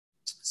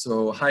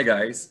So, hi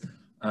guys.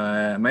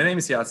 My name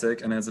is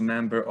Jacek, and as a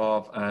member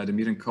of the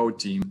Meet and Code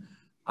team,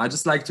 I'd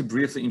just like to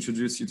briefly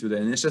introduce you to the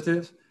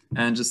initiative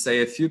and just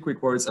say a few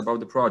quick words about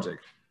the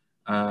project.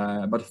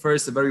 But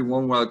first, a very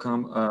warm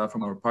welcome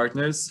from our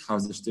partners,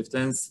 Haus des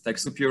Stiftens,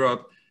 TechSoup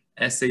Europe,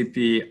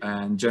 SAP,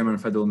 and German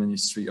Federal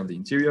Ministry of the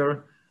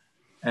Interior.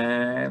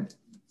 And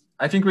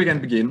I think we can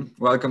begin.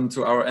 Welcome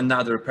to our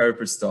another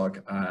Purpose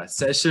Talk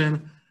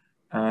session.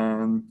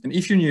 And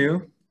if you're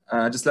new,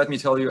 just let me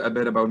tell you a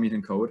bit about Meet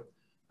and Code.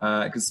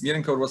 Because Meet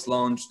and Code was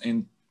launched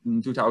in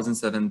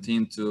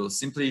 2017 to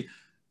simply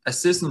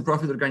assist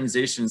nonprofit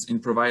organizations in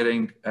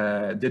providing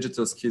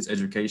digital skills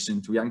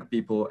education to young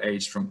people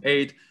aged from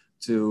 8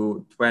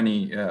 to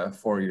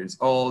 24 years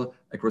old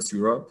across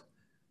Europe.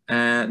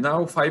 And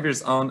now, 5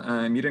 years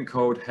on, Meet and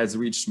Code has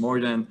reached more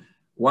than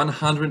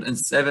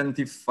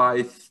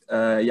 175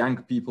 young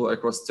people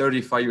across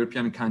 35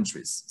 European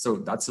countries. So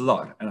that's a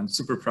lot, and I'm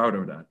super proud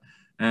of that.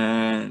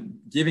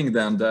 And giving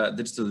them the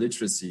digital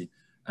literacy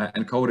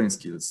and coding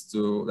skills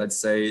to, let's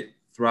say,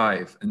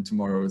 thrive in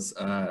tomorrow's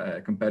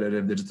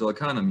competitive digital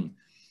economy.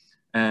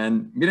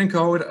 And Meet and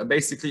Code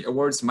basically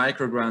awards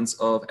microgrants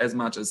of as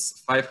much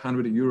as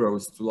 500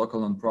 euros to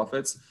local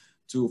nonprofits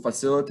to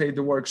facilitate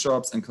the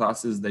workshops and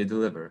classes they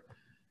deliver.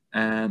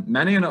 And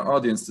many in our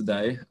audience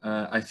today,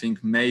 I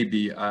think, may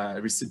be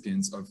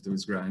recipients of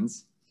those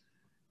grants.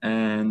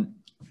 And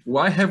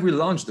why have we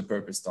launched the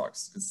Purpose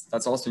Talks? Because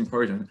that's also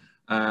important.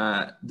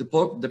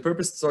 The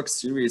Purpose Talks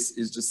series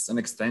is just an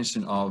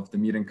extension of the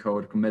Meet and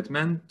Code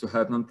commitment to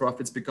help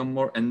nonprofits become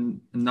more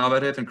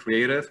innovative and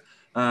creative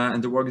in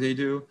the work they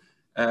do.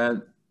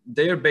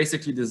 They are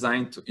basically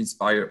designed to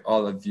inspire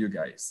all of you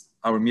guys,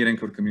 our Meet and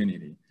Code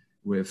community,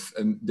 with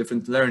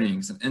different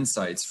learnings and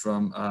insights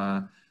from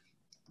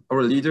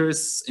our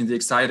leaders in the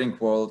exciting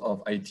world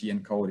of IT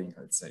and coding,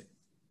 I'd say.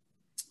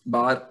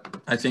 But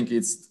I think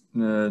it's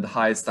the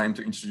highest time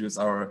to introduce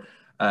our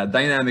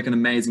dynamic and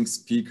amazing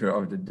speaker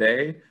of the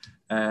day.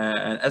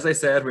 And as I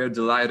said, we are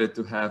delighted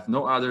to have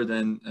no other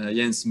than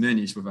Jens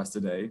Moenig with us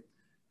today.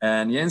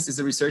 And Jens is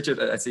a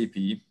researcher at SAP.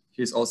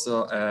 He's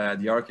also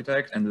the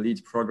architect and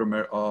lead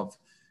programmer of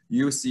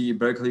UC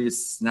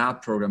Berkeley's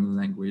Snap programming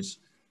language,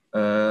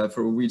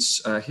 for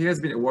which he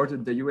has been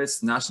awarded the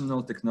US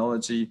National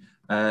Technology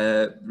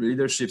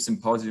Leadership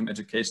Symposium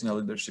Educational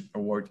Leadership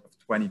Award of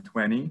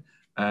 2020,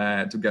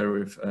 together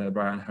with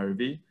Brian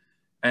Harvey.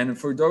 And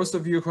for those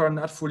of you who are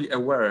not fully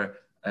aware,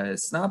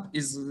 Snap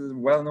is a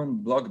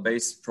well-known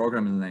block-based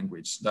programming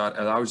language that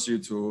allows you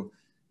to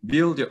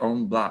build your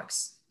own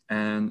blocks.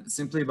 And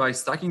simply by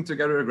stacking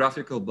together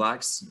graphical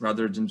blocks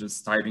rather than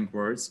just typing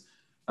words,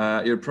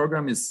 your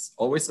program is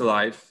always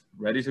alive,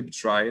 ready to be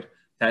tried,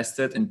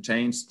 tested, and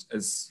changed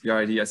as your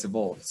ideas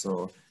evolve.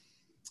 So,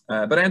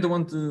 but I don't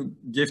want to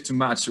give too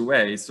much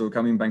away. So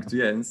coming back to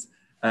Jens,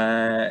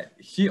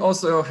 he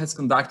also has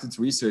conducted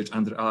research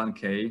under Alan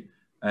Kay,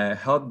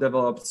 helped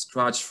develop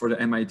Scratch for the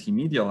MIT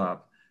Media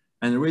Lab,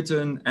 and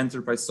written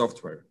enterprise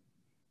software.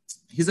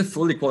 He's a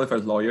fully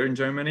qualified lawyer in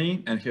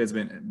Germany, and he has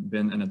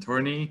been an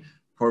attorney,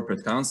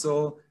 corporate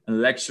counsel,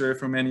 and lecturer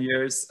for many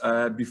years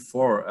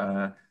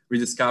before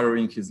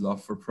rediscovering his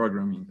love for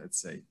programming,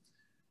 let's say.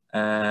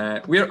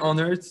 We are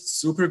honored,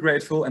 super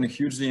grateful, and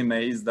hugely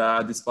amazed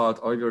that despite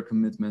all your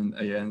commitment,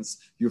 Jens,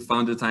 you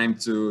found the time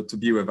to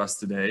be with us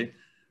today.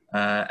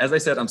 As I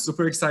said, I'm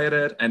super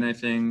excited, and I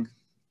think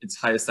it's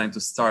highest time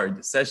to start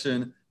the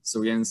session.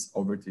 So Jens,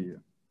 over to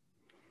you.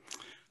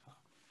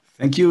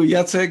 Thank you,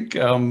 Jacek,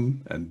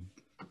 and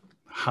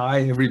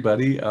hi,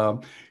 everybody.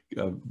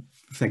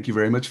 Thank you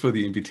very much for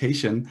the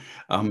invitation.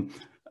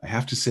 I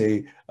have to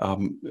say,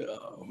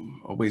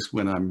 always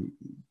when I'm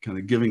kind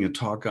of giving a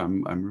talk,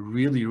 I'm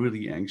really,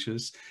 really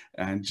anxious.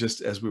 And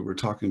just as we were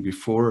talking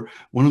before,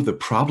 one of the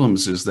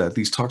problems is that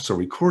these talks are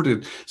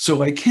recorded,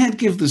 so I can't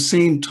give the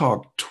same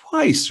talk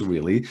twice,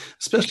 really,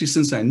 especially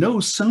since I know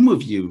some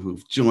of you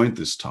who've joined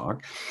this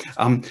talk.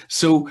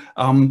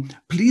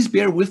 Please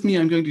bear with me.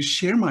 I'm going to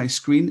share my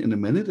screen in a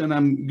minute, and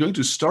I'm going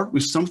to start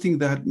with something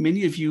that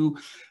many of you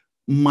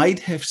might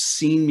have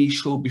seen me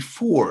show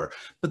before,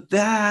 but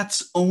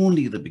that's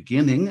only the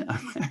beginning.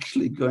 I'm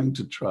actually going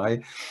to try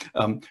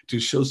to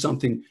show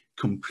something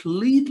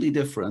completely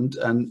different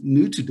and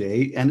new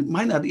today, and it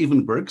might not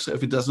even work. So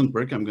if it doesn't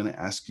work, I'm going to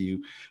ask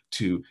you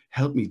to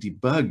help me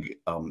debug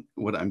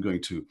what I'm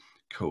going to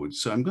code.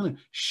 So I'm going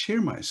to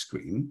share my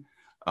screen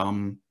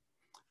and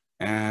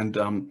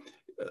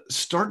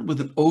start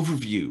with an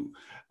overview.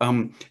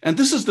 And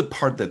this is the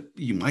part that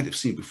you might have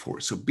seen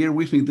before. So bear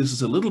with me. This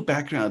is a little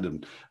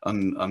background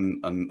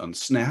on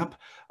Snap.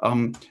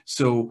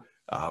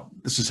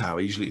 This is how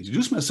I usually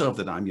introduce myself,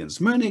 that I'm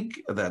Jens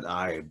Moenig, that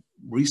I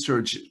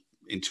research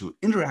into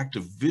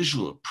interactive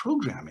visual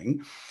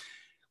programming,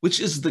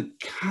 which is the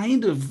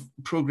kind of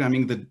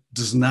programming that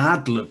does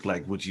not look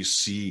like what you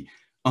see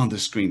on the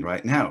screen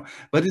right now,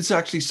 but it's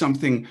actually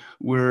something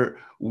where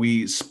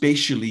we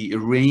spatially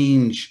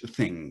arrange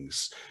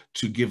things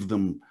to give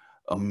them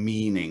a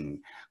meaning,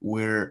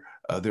 where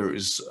there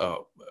is a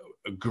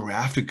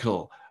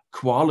graphical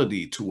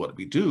quality to what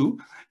we do.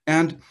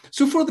 And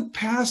so for the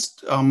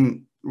past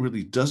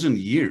really dozen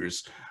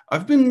years,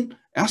 I've been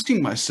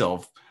asking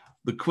myself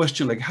the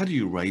question, like, how do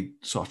you write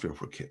software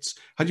for kids?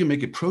 How do you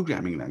make a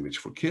programming language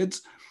for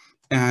kids?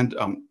 And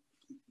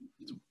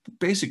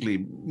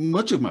basically,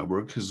 much of my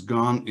work has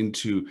gone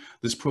into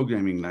this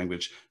programming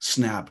language,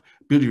 Snap,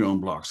 build your own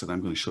blocks, that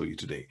I'm going to show you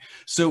today.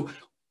 So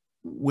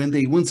when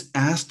they once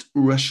asked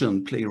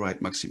Russian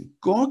playwright Maxim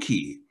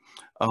Gorky,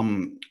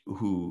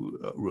 who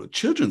wrote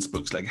children's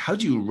books, like, how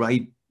do you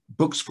write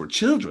books for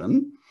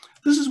children?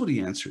 This is what he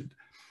answered.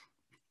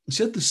 He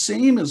said, the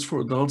same as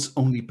for adults,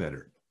 only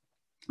better.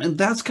 And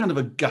that's kind of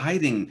a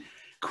guiding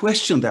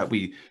question that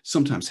we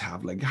sometimes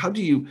have. Like, how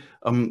do you,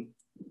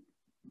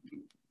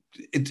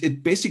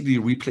 it basically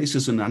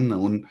replaces an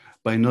unknown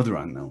by another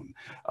unknown.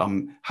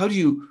 How do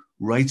you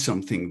write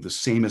something the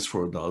same as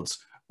for adults,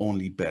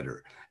 only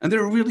better? And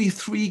there are really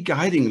three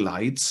guiding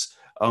lights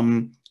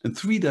and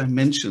three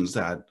dimensions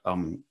that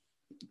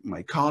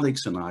my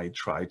colleagues and I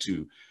try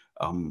to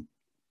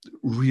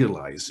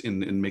realize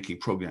in making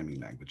programming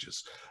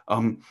languages.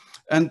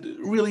 And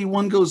really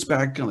one goes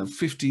back kind of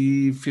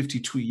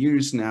 52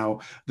 years now.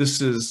 This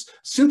is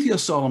Cynthia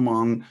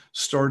Solomon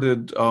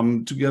started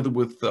together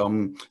with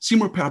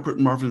Seymour Papert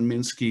and Marvin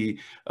Minsky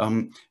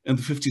in the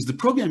 50s, the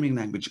programming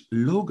language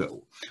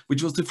Logo,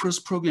 which was the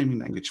first programming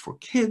language for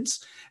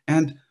kids.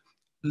 And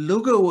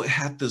Logo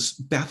had this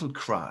battle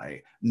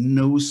cry,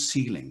 no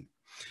ceiling.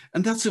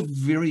 And that's a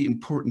very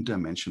important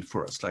dimension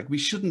for us. Like, we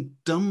shouldn't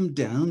dumb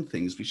down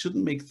things. We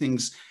shouldn't make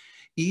things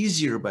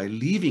easier by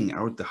leaving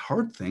out the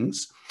hard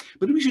things,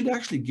 but we should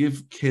actually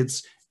give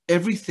kids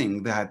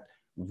everything that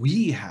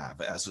we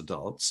have as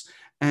adults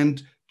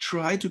and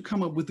try to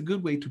come up with a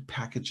good way to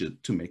package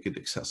it to make it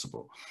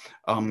accessible.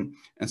 And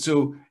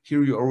so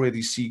here you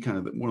already see kind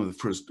of one of the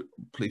first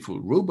playful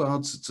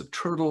robots. It's a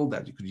turtle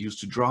that you could use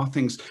to draw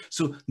things.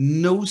 So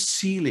no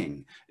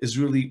ceiling is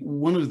really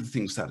one of the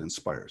things that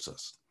inspires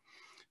us.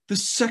 The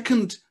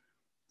second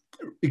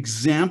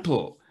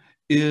example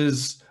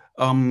is,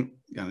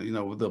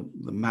 the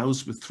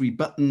mouse with 3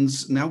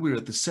 buttons. Now we're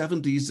at the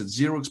 70s at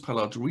Xerox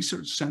Palo Alto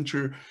Research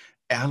Center,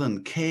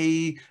 Alan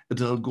Kay,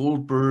 Adele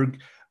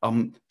Goldberg,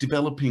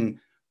 developing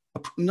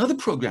another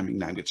programming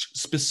language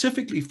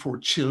specifically for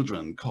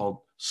children called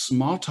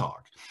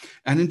Smalltalk.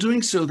 And in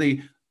doing so,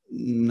 they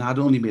not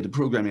only made a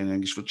programming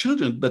language for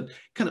children, but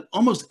kind of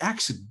almost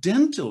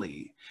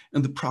accidentally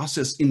in the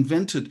process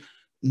invented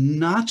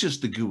not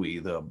just the GUI,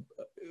 the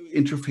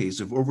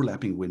interface of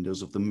overlapping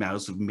windows of the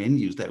mouse of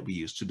menus that we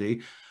use today,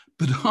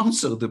 but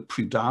also the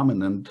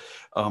predominant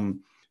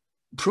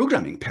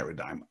programming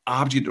paradigm,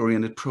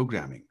 object-oriented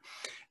programming.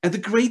 And the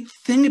great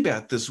thing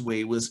about this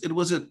way was it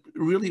was a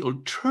really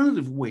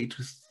alternative way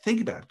to think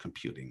about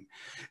computing.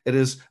 It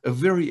is a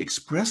very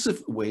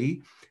expressive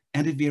way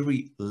and a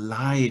very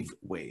live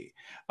way.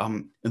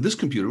 And this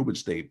computer,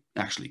 which they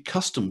actually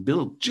custom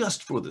built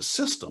just for the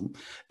system,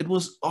 it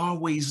was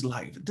always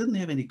live. It didn't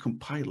have any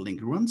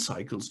compiling run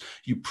cycles.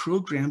 You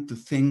programmed the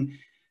thing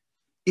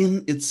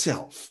in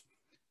itself.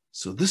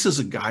 So this is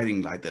a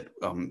guiding light that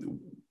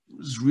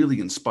is really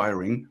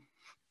inspiring.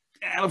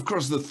 And of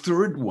course, the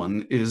third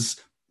one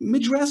is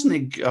Midge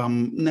Resnick,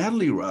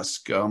 Natalie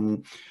Rusk,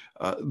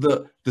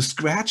 the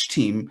Scratch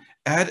team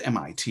at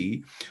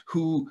MIT,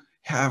 who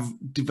have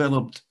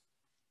developed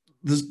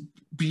this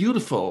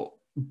beautiful,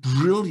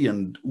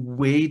 brilliant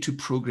way to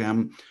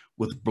program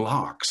with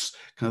blocks,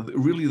 kind of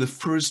really the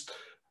first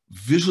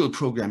visual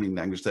programming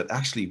language that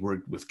actually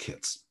worked with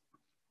kids.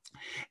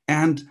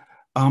 And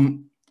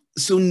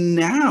so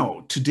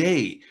now,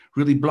 today,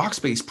 really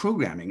blocks-based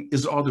programming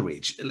is all the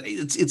rage.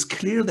 It's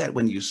clear that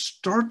when you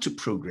start to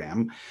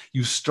program,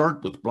 you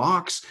start with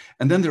blocks,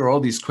 and then there are all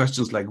these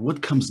questions like,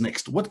 what comes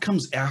next? What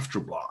comes after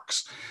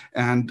blocks?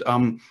 And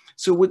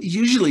so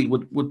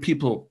what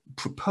people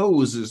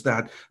propose is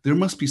that there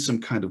must be some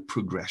kind of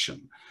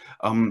progression.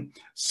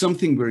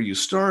 Something where you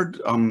start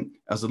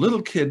as a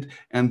little kid,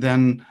 and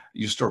then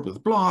you start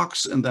with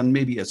blocks, and then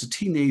maybe as a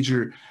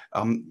teenager,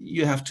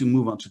 you have to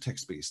move on to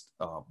text-based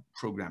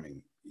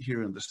programming.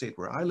 Here in the state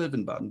where I live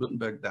in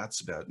Baden-Württemberg,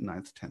 that's about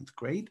 9th, 10th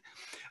grade.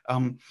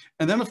 And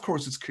then, of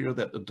course, it's clear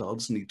that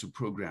adults need to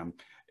program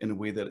in a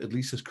way that at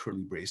least has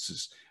curly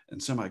braces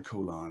and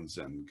semicolons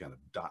and kind of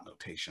dot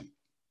notation.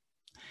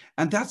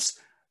 And that's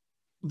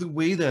the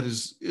way that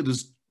it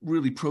is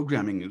really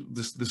programming.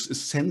 This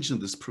ascension,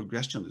 this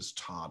progression is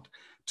taught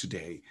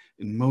today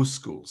in most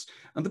schools.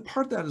 And the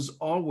part that has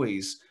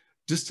always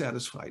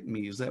dissatisfied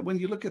me is that when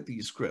you look at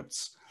these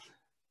scripts,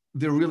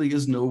 there really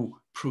is no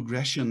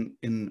progression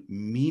in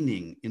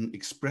meaning, in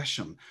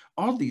expression.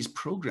 All these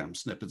program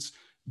snippets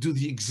do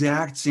the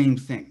exact same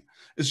thing.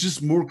 It's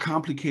just more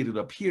complicated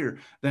up here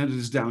than it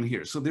is down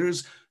here. So there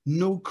is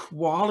no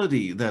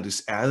quality that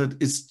is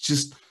added. It's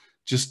just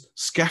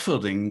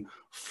scaffolding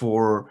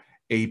for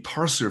a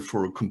parser,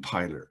 for a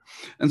compiler.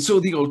 And so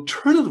the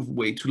alternative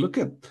way to look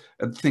at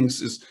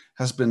things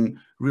has been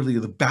really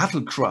the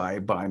battle cry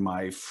by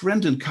my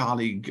friend and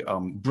colleague,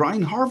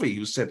 Brian Harvey,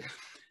 who said,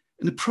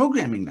 in a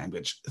programming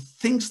language,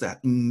 things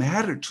that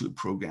matter to a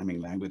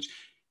programming language,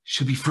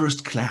 should be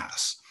first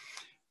class.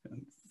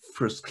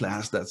 First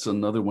class, that's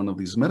another one of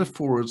these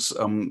metaphors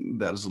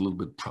that is a little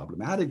bit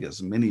problematic,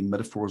 as many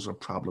metaphors are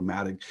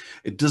problematic.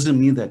 It doesn't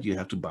mean that you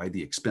have to buy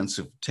the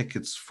expensive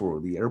tickets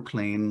for the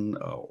airplane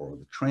or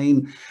the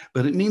train,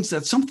 but it means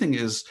that something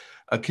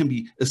can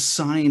be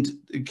assigned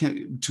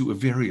to a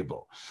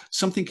variable.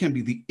 Something can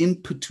be the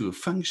input to a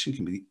function,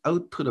 can be the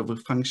output of a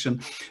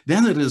function.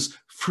 Then it is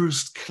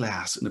first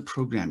class in a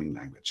programming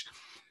language.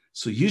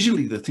 So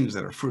usually the things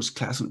that are first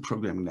class in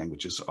programming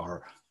languages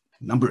are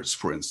numbers,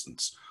 for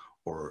instance,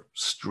 or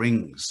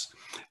strings.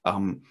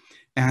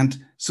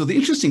 And so the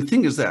interesting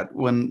thing is that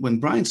when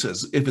Brian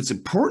says, if it's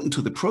important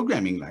to the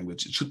programming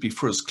language, it should be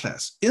first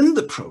class in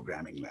the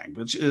programming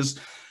language, is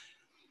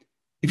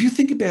if you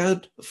think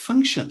about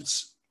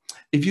functions,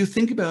 if you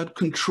think about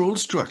control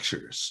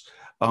structures,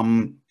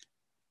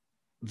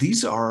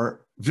 these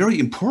are very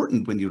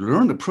important when you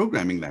learn a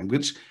programming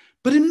language,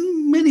 but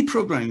in many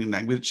programming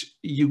language,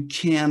 you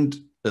can't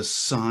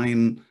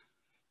assign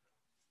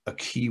a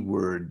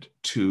keyword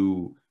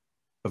to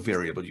a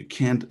variable. You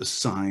can't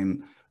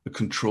assign a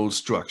control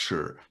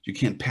structure. You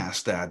can't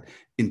pass that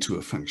into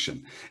a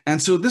function.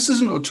 And so this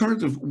is an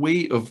alternative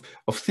way of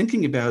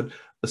thinking about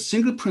a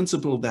single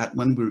principle that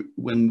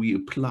when we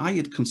apply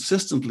it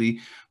consistently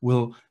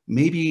will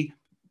maybe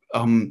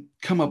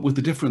come up with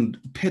a different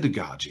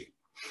pedagogy.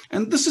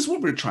 And this is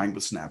what we're trying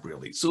with Snap,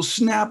 really. So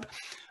Snap,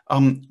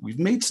 we've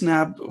made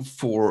Snap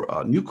for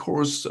a new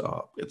course.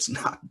 It's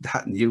not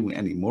that new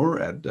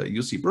anymore at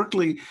UC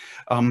Berkeley.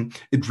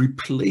 It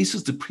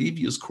replaces the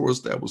previous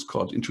course that was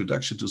called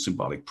Introduction to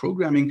Symbolic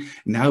Programming.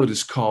 Now it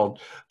is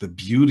called The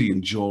Beauty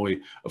and Joy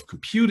of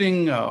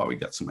Computing. We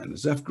got some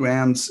NSF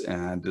grants,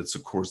 and it's a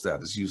course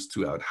that is used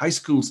throughout high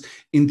schools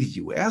in the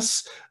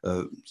US,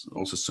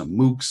 also some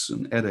MOOCs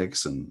and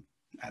edX and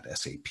at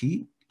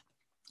SAP.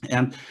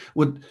 And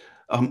what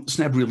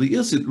Snap really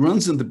is, it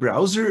runs in the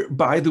browser.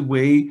 By the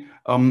way,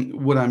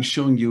 what I'm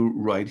showing you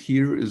right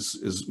here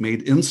is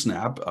made in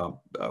Snap. I'm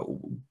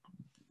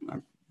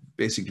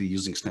basically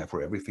using Snap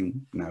for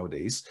everything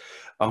nowadays.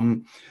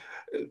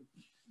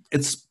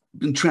 It's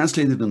been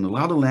translated in a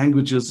lot of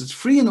languages. It's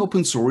free and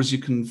open source. You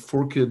can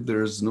fork it.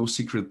 There's no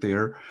secret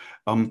there.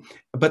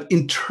 But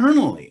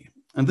internally,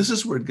 and this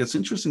is where it gets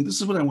interesting, this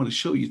is what I want to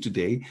show you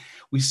today.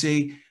 We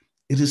say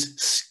it is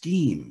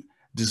scheme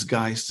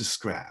disguised as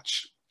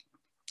Scratch.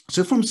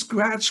 So from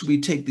Scratch,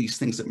 we take these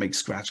things that make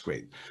Scratch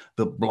great.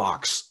 The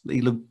blocks, they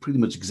look pretty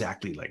much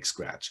exactly like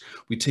Scratch.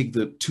 We take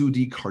the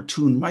 2D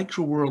cartoon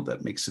micro world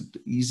that makes it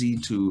easy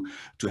to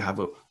have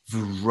a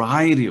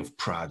variety of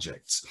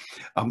projects.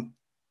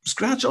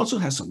 Scratch also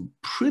has some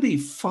pretty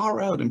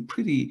far out and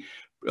pretty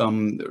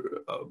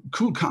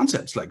cool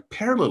concepts like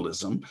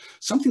parallelism,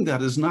 something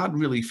that is not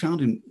really found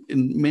in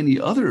many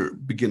other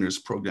beginners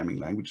programming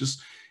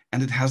languages.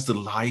 And it has the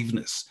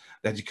liveness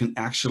that you can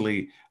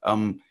actually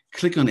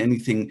click on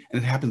anything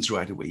and it happens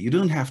right away. You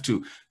don't have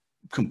to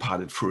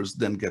compile it first,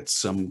 then get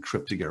some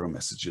cryptic error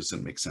messages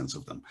and make sense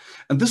of them.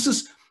 And this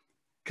is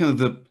kind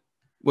of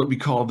what we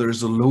call,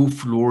 there's a low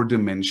floor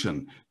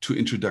dimension to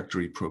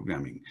introductory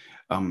programming.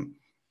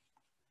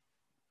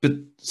 But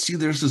see,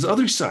 there's this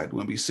other side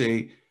when we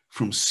say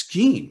from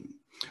scheme,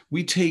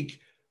 we take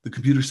the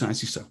computer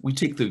sciencey stuff. We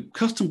take the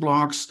custom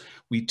blocks,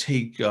 we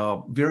take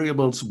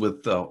variables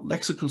with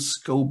lexical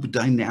scope,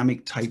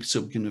 dynamic types,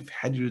 so we can have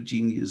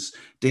heterogeneous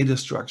data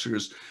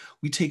structures.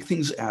 We take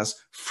things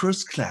as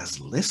first-class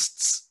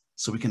lists,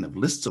 so we can have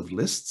lists of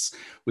lists,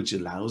 which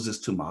allows us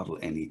to model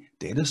any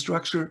data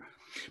structure.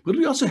 But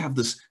we also have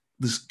this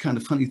kind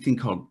of funny thing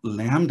called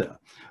lambda.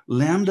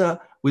 Lambda,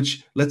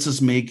 which lets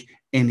us make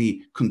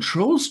any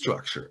control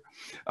structure.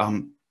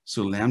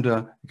 So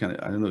lambda, kind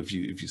of, I don't know if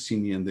you see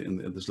me in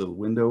this little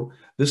window.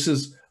 This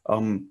is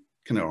kind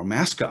of our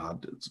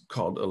mascot. It's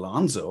called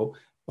Alonzo.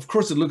 Of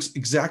course, it looks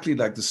exactly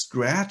like the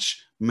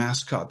Scratch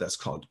mascot that's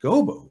called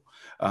Gobo.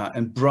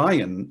 And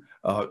Brian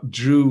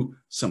drew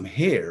some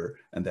hair,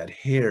 and that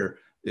hair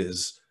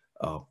is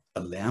a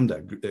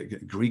lambda, a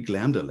Greek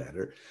lambda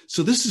letter.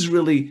 So this is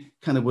really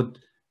kind of what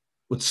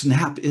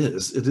Snap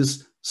is. It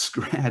is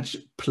Scratch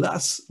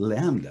plus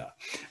lambda.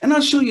 And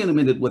I'll show you in a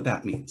minute what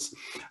that means.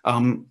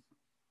 And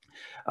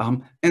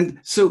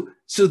so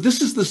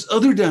this is this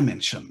other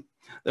dimension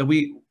that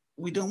we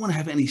don't want to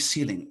have any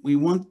ceiling. We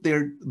want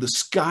the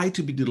sky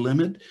to be the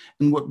limit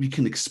in what we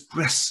can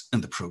express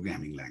in the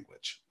programming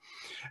language.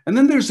 And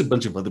then there's a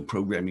bunch of other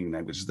programming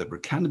languages that we're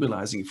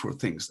cannibalizing for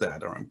things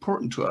that are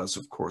important to us.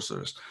 Of course,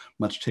 there's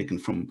much taken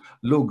from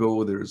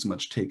Logo, there's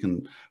much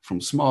taken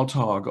from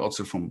Smalltalk,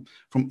 also from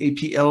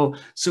APL.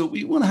 So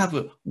we want to have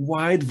a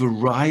wide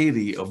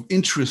variety of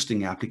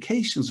interesting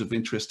applications, of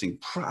interesting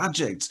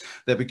projects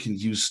that we can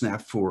use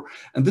Snap for.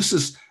 And this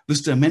is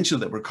this dimension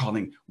that we're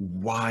calling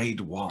wide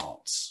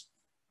walls.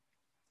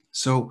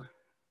 So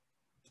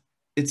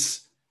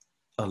it's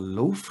a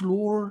low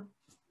floor,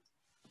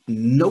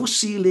 no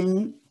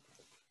ceiling,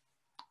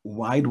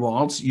 wide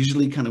walls.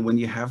 Usually kind of when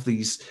you have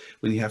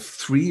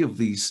three of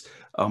these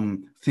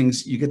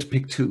things, you get to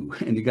pick two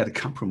and you got to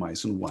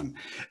compromise on one.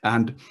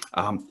 And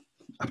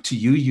up to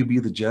you. You be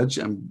the judge.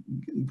 I'm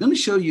going to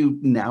show you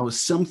now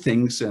some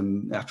things,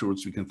 and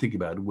afterwards we can think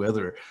about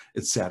whether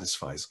it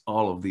satisfies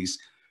all of these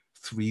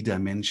 3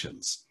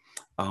 dimensions.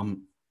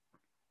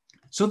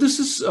 So this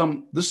is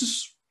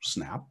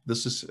Snap.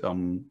 This is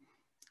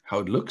how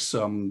it looks.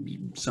 Some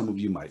of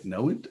you might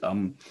know it.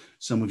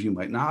 Some of you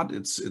might not.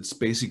 It's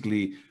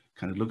basically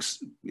kind of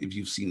looks, if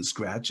you've seen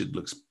Scratch, it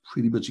looks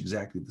pretty much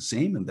exactly the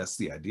same, and that's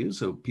the idea.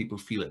 So people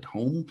feel at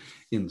home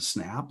in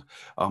Snap.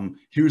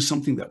 Here's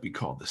something that we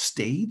call the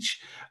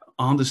stage.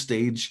 On the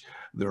stage,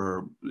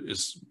 there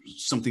is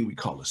something we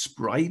call a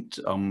sprite.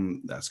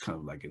 That's kind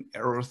of like an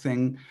arrow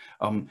thing.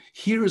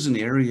 Here is an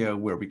area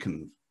where we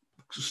can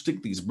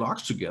stick these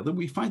blocks together.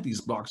 We find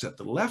these blocks at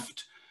the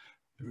left.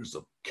 There's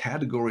a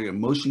category, a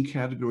motion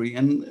category,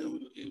 and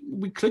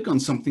we click on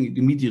something, it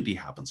immediately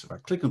happens. If I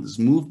click on this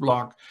move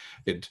block,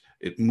 it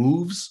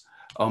moves.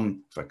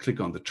 If I click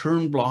on the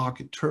turn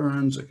block, it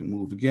turns. I can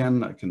move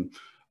again. I can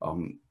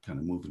kind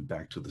of move it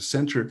back to the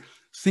center.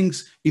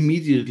 Things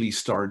immediately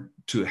start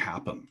to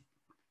happen.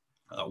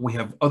 We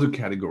have other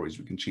categories.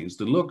 We can change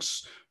the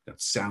looks. We got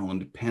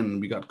sound,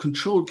 pen. We got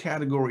control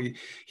category.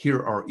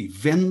 Here are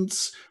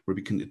events where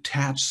we can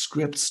attach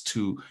scripts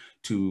to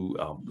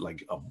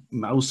like a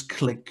mouse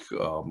click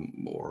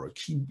or a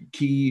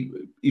key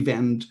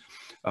event.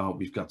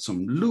 We've got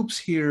some loops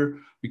here.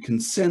 We can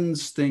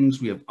sense things.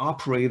 We have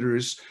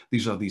operators.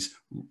 These are these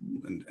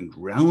and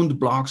round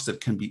blocks that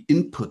can be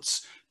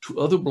inputs to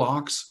other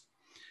blocks.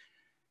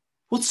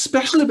 What's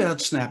special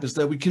about Snap is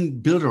that we can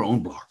build our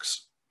own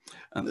blocks.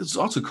 And it's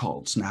also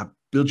called Snap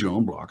Build Your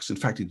Own Blocks. In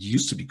fact, it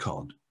used to be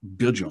called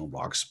Build Your Own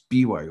Blocks,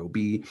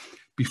 BYOB,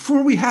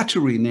 before we had to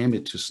rename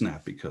it to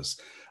Snap because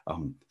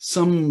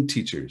some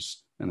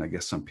teachers, and I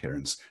guess some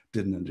parents,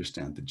 didn't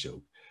understand the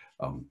joke.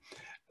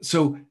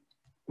 So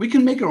we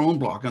can make our own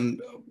block.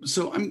 And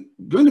so I'm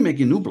going to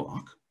make a new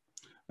block.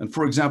 And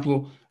for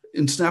example,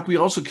 in Snap, we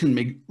also can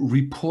make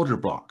reporter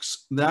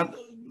blocks.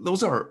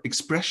 Those are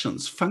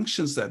expressions,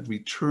 functions that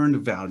return a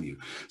value.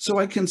 So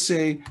I can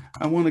say,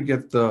 I want to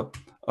get the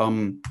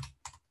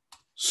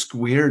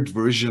squared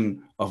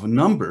version of a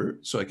number.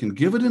 So I can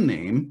give it a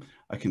name.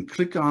 I can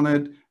click on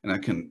it, and I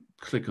can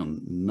click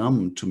on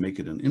num to make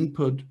it an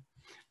input.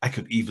 I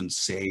could even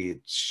say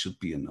it should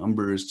be a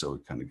number, so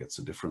it kind of gets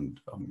a different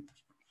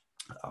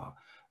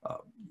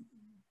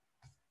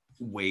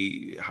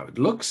way how it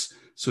looks.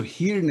 So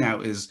here now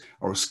is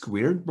our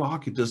squared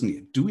block. It doesn't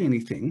yet do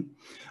anything.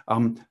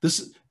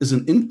 This is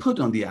an input.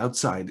 On the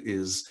outside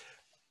is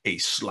a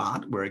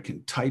slot where I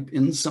can type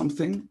in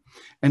something,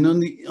 and on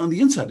the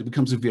inside it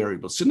becomes a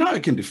variable. So now I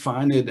can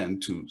define it,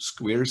 and to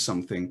square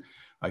something,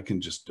 I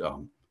can just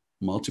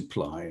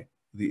multiply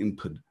the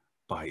input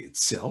by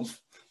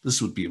itself.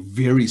 This would be a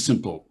very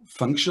simple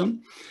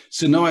function.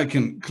 So now I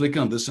can click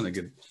on this and I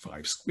get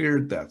 5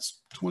 squared.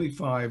 That's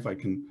 25. I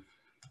can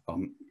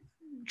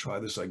try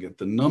this. I get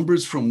the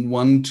numbers from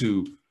 1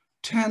 to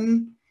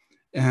 10.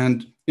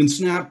 And in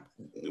Snap,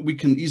 we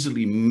can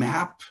easily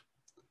map,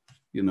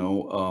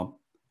 a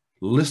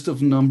list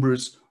of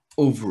numbers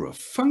over a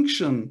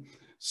function.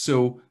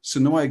 So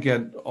now I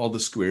get all the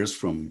squares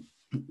from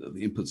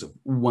the inputs of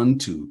 1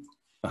 to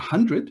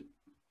 100.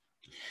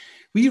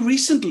 We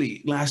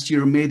recently, last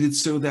year, made it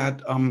so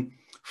that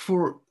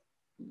for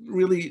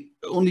really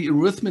only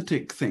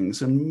arithmetic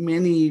things and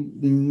many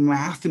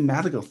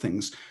mathematical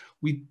things,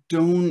 we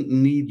don't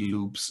need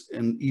loops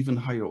and even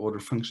higher order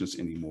functions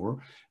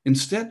anymore.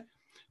 Instead,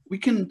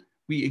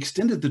 we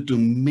extended the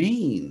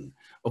domain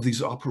of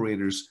these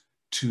operators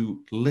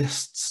to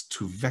lists,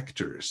 to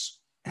vectors,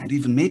 and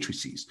even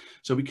matrices.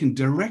 So we can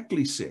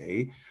directly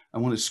say, I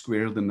want to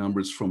square the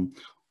numbers from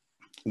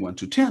 1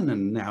 to 10,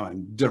 and now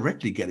I'm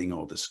directly getting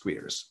all the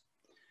squares.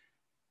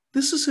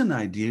 This is an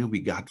idea we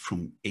got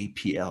from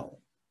APL.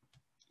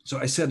 So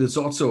I said it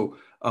also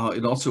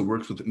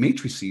works with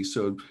matrices.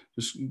 So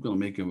just going to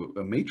make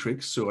a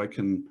matrix so I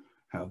can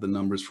have the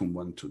numbers from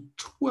 1 to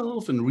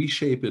 12 and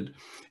reshape it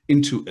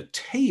into a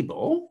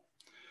table.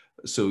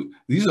 So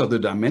these are the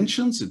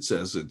dimensions. It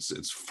says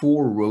it's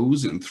 4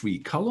 rows and 3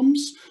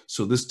 columns.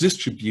 So this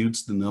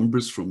distributes the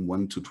numbers from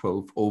 1 to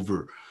 12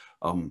 over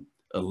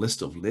a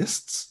list of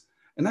lists.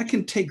 And I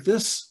can take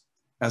this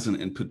as an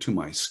input to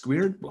my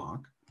squared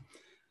block.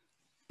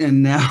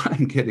 And now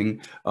I'm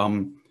getting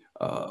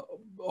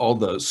all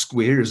the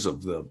squares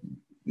of the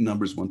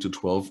numbers 1 to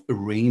 12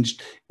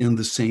 arranged in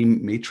the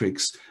same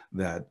matrix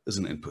that is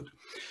an input.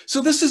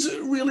 So this is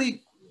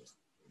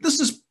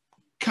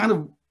kind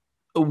of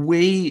a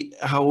way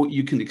how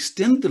you can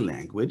extend the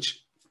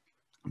language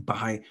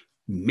by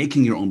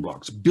making your own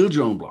blocks, build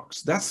your own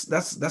blocks. That's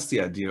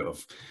the idea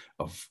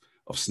of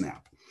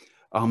Snap.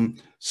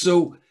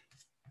 So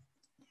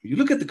you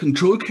look at the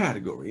control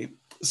category,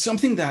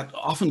 something that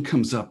often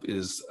comes up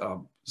is,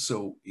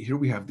 so here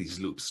we have these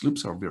loops.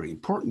 Loops are very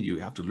important. You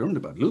have to learn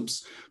about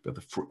loops. We have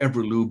the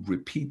forever loop,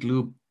 repeat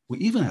loop. We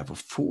even have a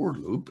for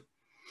loop.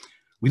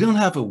 We don't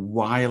have a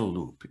while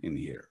loop in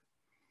here.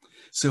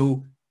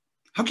 So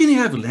how can you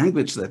have a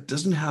language that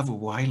doesn't have a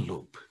while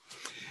loop?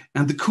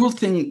 And the cool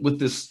thing with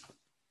this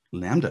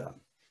lambda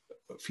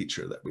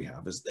feature that we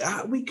have is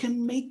that we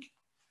can make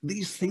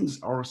these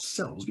things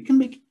ourselves. We can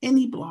make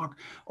any block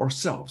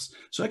ourselves.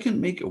 So I can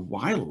make a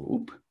while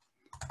loop.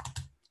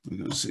 I'm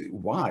going to say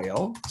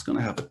while, it's going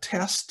to have a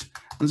test,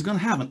 and it's going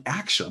to have an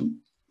action.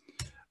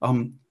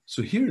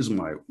 So here's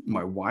my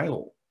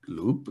while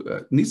loop,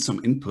 needs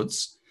some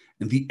inputs,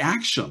 and the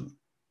action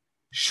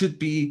should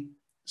be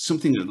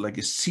something like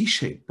a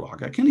C-shaped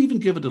block. I can even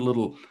give it a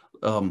little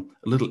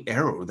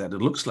arrow that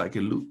it looks like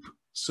a loop.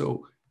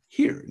 So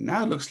here,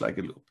 now it looks like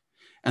a loop.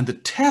 And the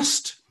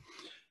test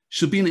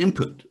should be an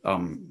input.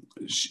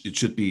 It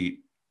should be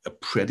a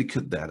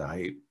predicate that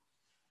I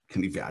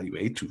can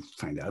evaluate to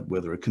find out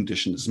whether a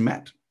condition is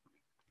met.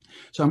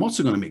 So I'm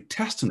also going to make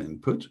test an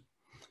input.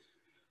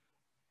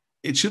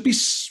 It should be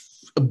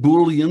a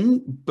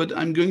Boolean, but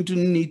I'm going to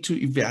need to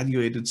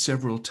evaluate it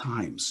several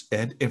times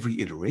at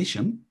every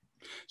iteration.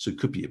 So it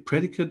could be a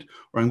predicate,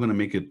 or I'm going to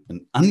make it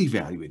an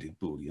unevaluated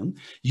Boolean.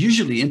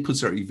 Usually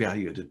inputs are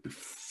evaluated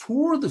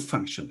before the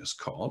function is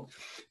called.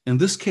 In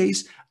this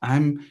case,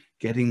 I'm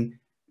getting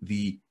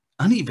the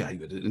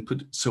unevaluated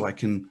input so I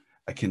can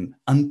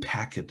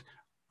unpack it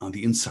on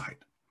the inside.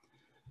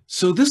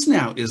 So this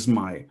now is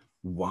my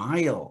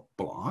while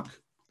block.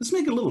 Let's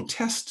make a little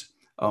test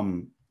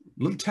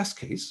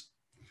case.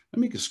 I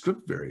make a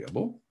script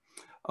variable.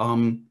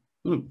 I'm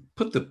going to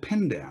put the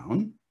pen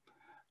down.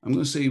 I'm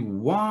going to say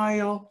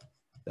while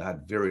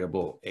that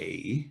variable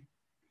a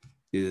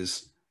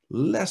is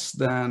less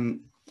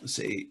than,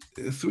 say,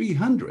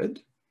 300,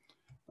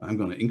 I'm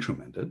going to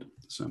increment it.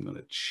 So I'm going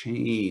to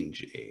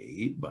change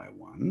a by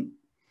 1.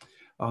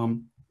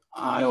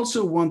 I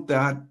also want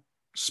that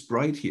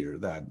sprite here,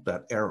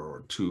 that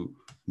error, to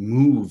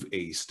move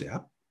a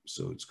step.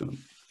 So it's going to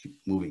keep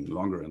moving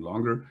longer and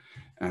longer.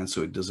 And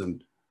so it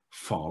doesn't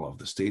fall off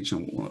the stage. I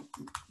want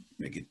to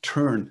make it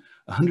turn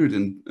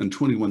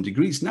 121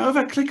 degrees. Now, if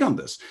I click on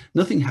this,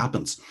 nothing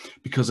happens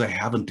because I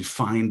haven't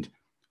defined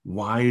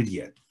while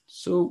yet.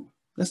 So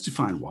let's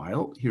define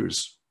while.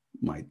 Here's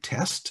my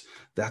test.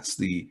 That's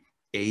the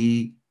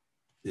a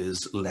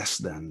is less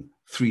than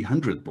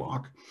 300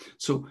 block.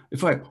 So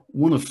if I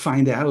want to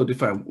find out,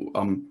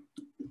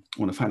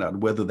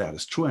 whether that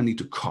is true, I need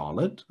to call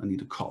it. I need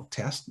to call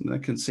test, and I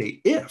can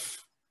say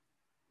if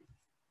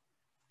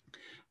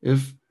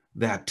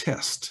that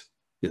test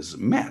is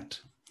met,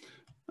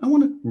 I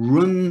want to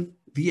run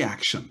the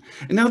action.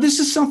 And now this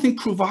is something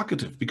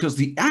provocative because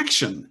the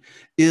action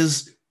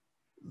is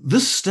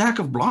this stack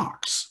of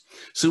blocks.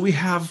 So we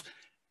have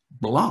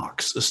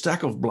blocks, a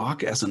stack of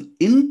block as an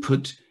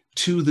input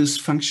to this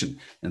function.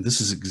 And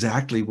this is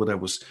exactly what I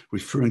was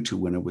referring to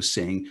when I was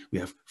saying we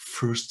have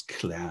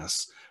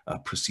first-class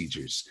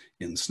procedures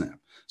in Snap.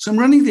 So I'm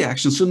running the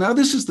action. So now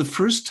this is the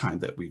first time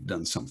that we've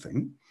done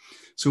something.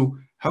 So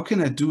how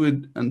can I do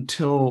it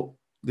until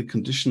the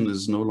condition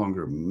is no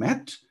longer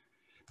met?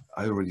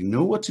 I already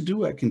know what to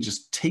do. I can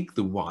just take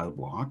the while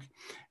block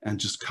and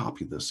just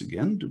copy this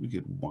again.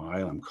 Duplicate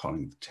while, I'm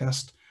calling the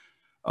test,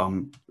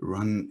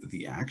 run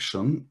the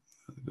action.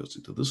 It goes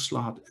into this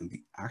slot and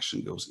the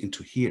action goes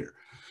into here.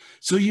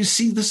 So you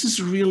see, this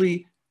is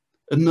really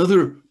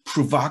another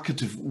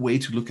provocative way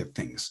to look at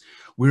things.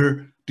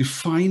 We're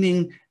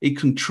defining a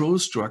control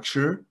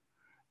structure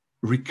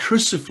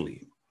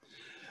recursively.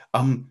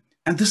 And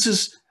this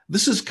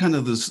is kind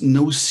of this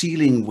no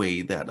ceiling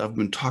way that I've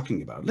been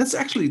talking about. Let's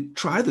actually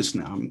try this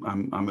now.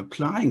 I'm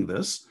applying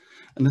this,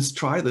 and let's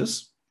try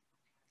this.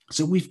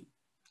 So we've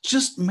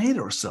just made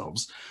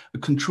ourselves a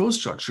control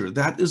structure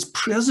that is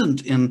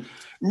present in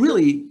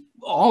really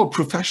all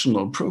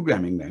professional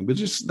programming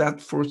languages that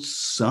for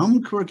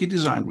some quirky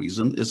design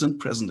reason isn't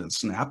present in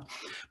Snap,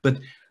 but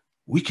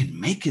we can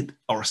make it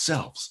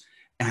ourselves,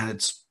 and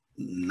it's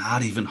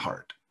not even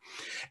hard.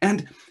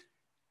 And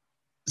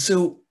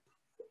so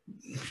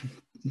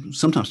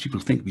sometimes people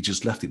think we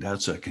just left it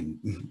out so I can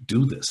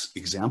do this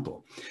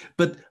example.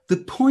 But the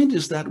point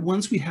is that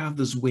once we have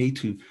this way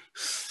to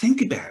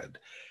think about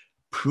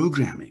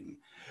programming,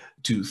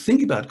 to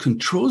think about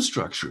control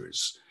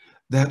structures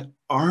that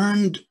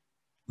aren't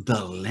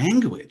the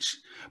language,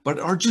 but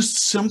are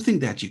just something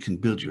that you can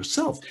build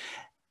yourself,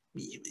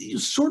 you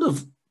sort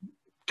of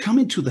come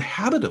into the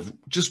habit of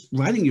just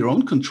writing your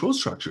own control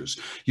structures,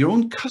 your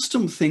own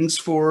custom things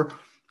for,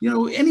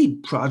 any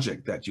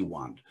project that you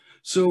want.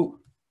 So,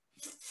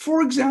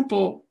 for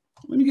example,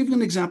 let me give you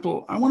an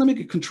example. I want to make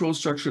a control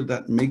structure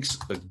that makes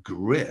a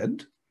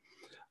grid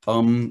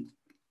of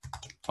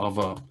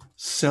a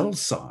cell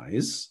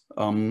size.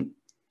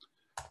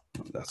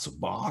 That's a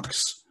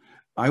box.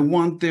 I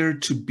want there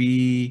to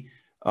be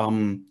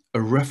a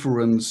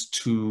reference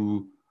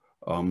to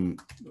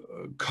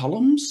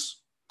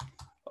columns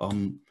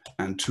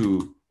and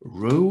to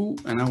row,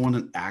 and I want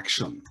an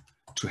action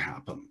to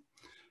happen.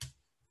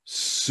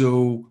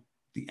 So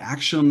the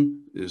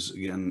action is,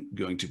 again,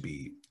 going to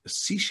be a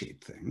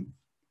C-shaped thing.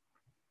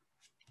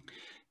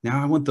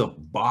 Now I want the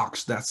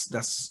box,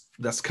 that's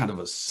kind of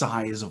a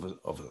size of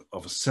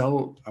a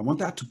cell. I want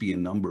that to be a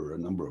number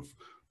of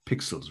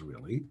pixels,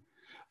 really.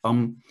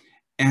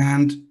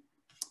 And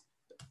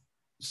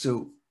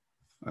so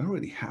I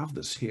already have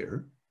this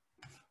here.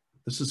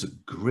 this is a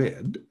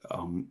grid,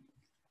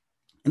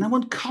 and I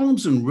want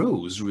columns and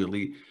rows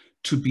really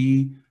to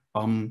be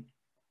outputs.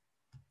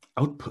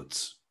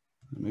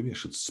 Maybe I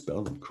should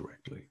spell them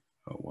correctly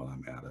while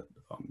I'm at it.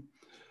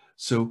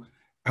 So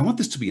I want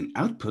this to be an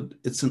output.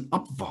 It's an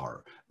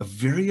upvar, a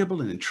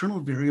variable, an internal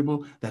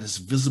variable that is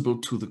visible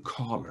to the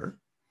caller.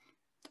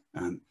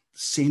 And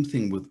same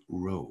thing with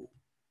row.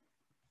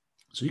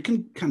 So you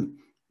can kind of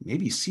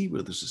maybe see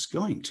where this is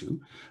going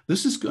to.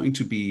 This is going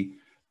to be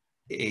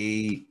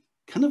a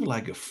kind of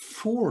like a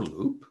for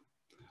loop.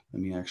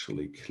 Let me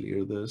actually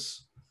clear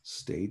this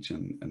stage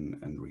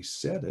and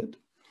reset it.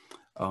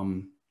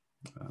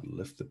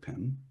 Lift the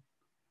pen.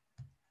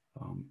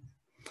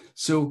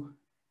 So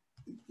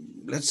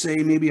let's say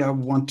maybe I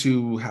want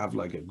to have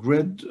like a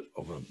grid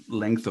of a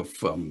length of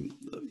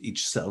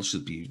each cell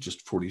should be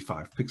just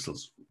 45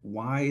 pixels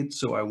wide.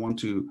 So I want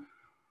to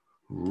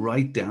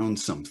write down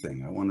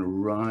something. I want to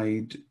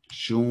write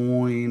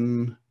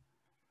join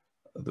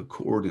the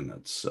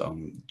coordinates,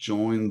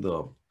 join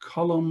the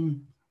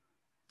column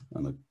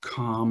and a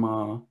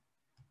comma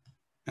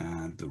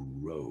and the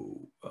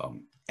row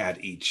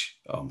at each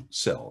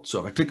cell. So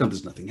if I click on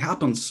this, nothing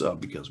happens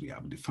because we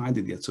haven't defined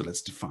it yet. So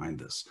let's define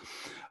this.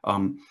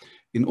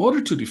 In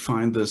order to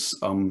define this,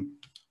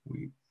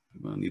 we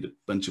need a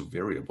bunch of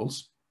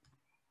variables.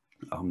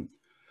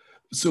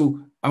 So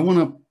I want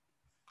to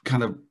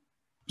kind of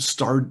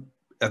start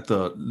at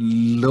the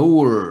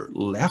lower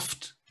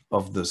left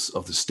of the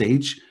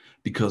stage,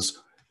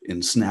 because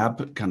in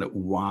Snap, kind of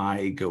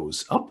Y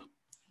goes up.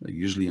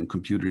 Usually in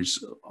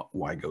computers,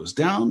 Y goes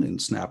down. In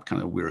Snap,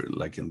 kind of we're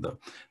like in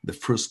the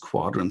first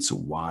quadrant, so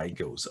Y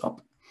goes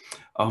up.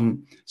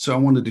 So I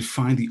want to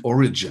define the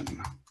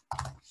origin.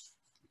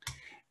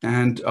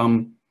 And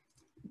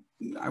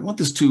I want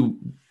this to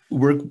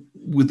work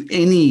with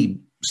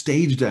any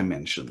stage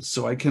dimensions.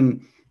 So I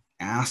can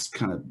ask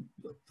kind of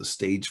the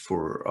stage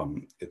for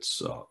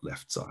its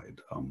left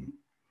side.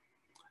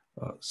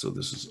 So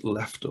this is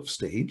left of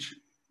stage.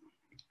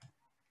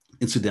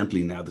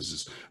 Incidentally, now this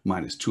is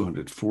minus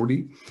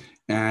 240.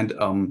 And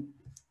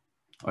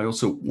I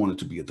also want it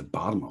to be at the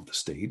bottom of the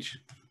stage,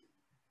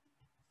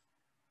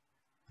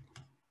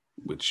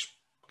 which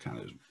kind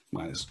of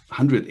minus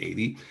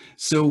 180.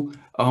 So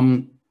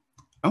I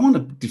want to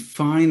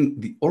define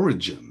the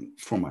origin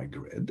for my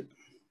grid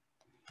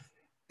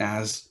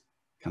as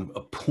kind of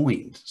a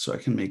point. So I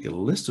can make a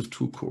list of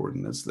two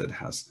coordinates that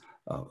has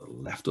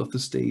left of the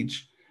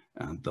stage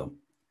and the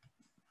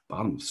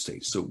bottom of the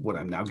stage. So what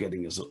I'm now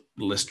getting is a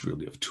list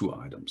really of two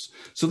items.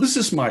 So this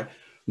is my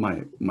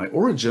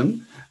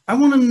origin. I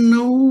want to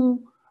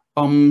know,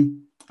 I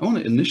want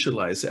to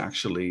initialize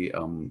actually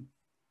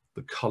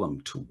the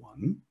column to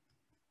 1.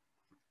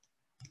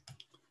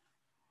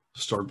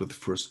 Start with the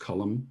first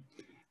column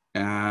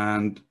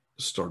and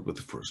start with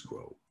the first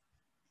row.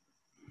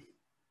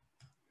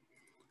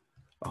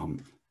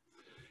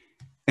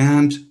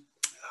 And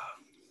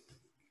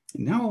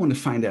now I want to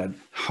find out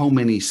how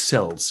many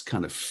cells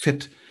kind of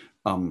fit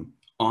on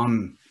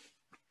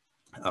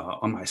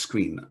my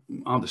screen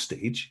on the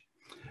stage.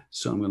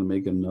 So I'm going to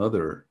make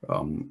another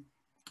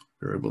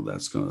variable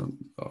that's going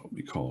to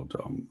be called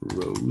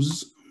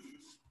rows.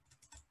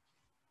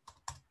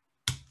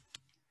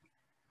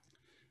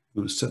 I'm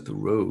going to set the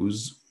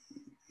rows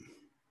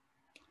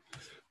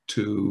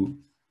to,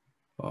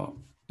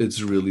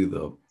 it's really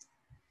the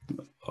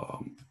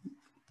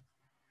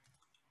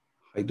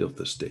height of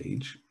the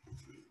stage.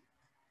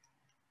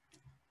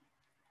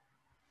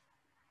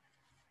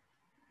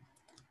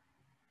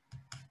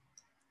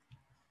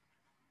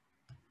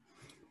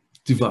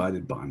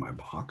 Divided by my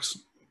box.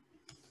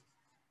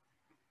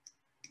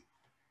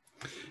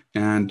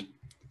 And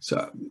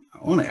so I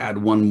want to add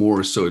one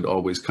more so it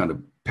always kind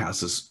of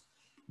passes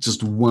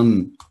just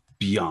one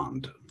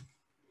beyond.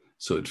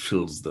 So it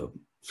fills the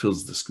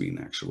screen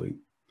actually.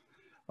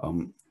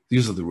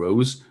 These are the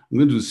rows. I'm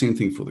going to do the same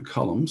thing for the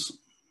columns.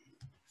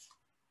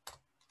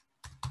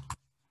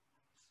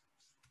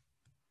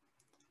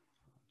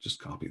 Just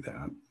copy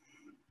that.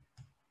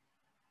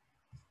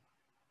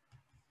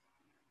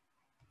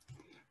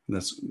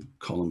 That's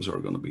columns are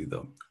going to be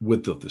the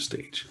width of the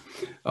stage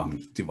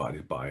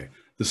divided by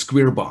the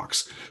square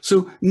box.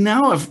 So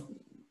now I've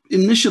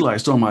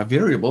initialized all my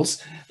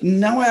variables.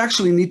 Now I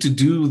actually need to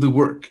do the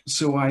work.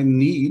 So I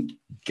need,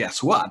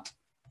 guess what?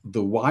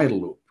 The while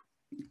loop.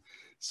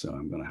 So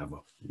I'm going to have a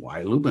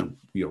while loop, and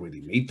we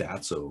already made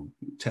that. So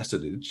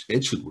tested it,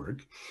 it should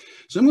work.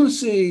 So I'm going to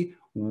say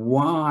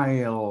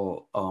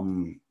while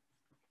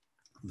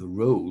the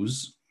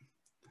rows,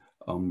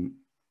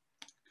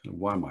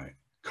 while my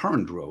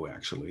current row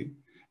actually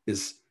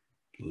is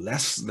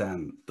less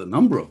than the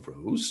number of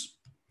rows,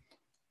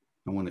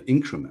 I want to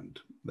increment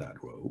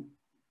that row.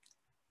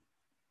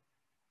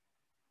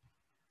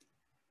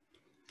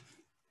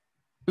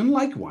 And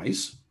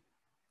likewise,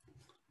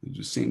 we do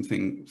the same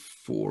thing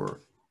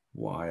for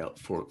while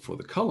for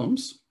the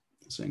columns,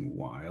 saying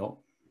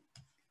while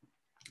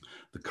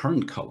the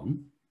current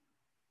column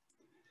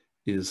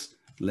is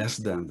less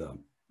than the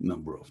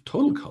number of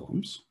total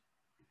columns.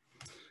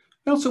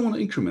 I also want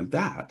to increment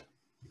that.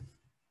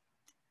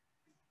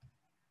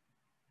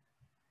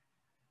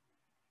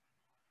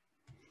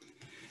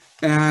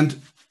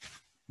 And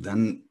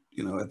then,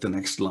 you know, at the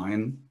next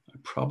line, I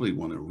probably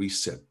want to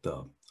reset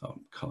the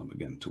column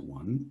again to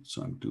 1.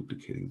 So I'm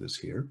duplicating this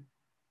here.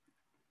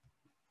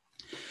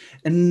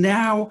 And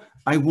now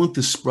I want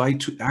the sprite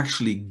to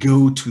actually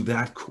go to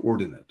that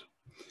coordinate.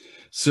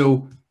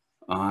 So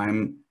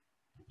I'm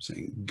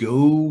saying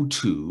go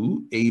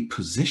to a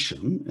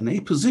position, and a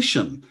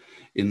position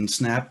in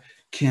Snap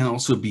can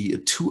also be a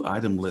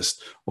 2-item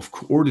list of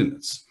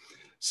coordinates.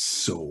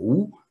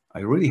 So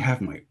I already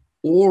have my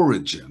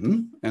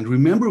origin, and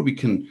remember we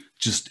can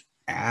just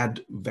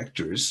add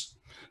vectors.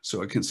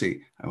 So I can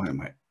say I want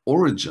my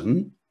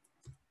origin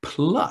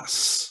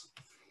plus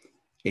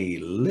a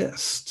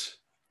list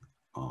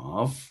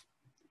of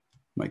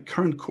my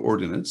current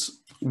coordinates,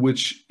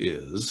 which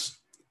is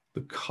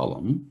the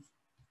column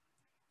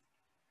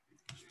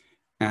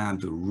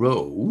and the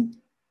row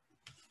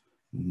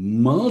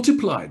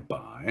multiplied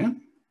by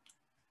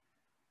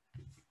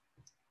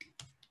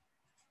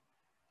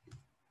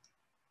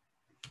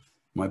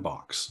my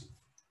box.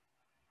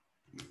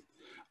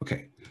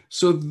 Okay,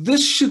 so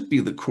this should be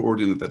the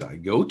coordinate that I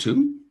go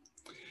to,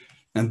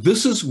 and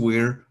this is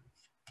where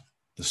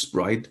the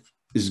sprite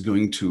is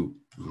going to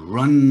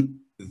run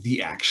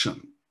the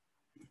action.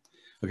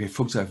 Okay,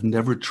 folks, I've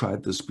never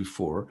tried this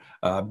before.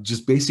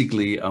 Just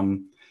basically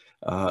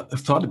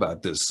thought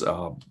about this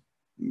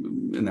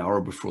an hour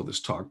before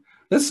this talk.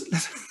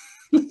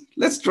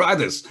 Let's try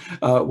this,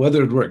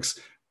 whether it works.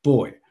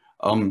 Boy,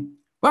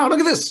 wow, look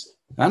at this,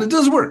 and it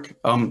does work.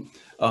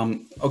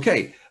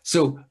 Okay,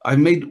 so I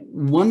made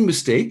one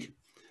mistake.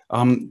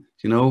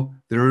 You know,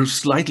 they're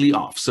slightly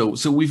off. So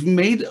we've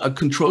made a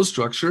control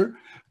structure,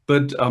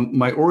 but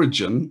my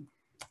origin,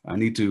 I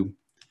need to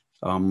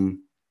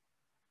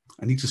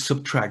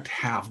subtract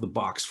half the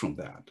box from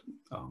that.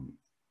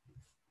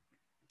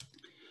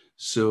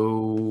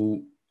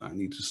 So I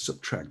need to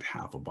subtract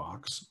half a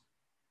box,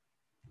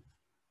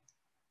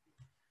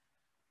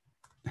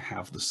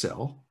 half the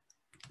cell.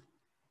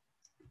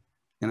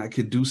 And I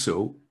could do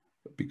so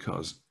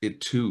because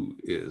it too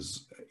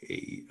is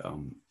a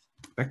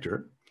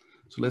vector.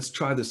 So let's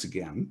try this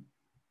again.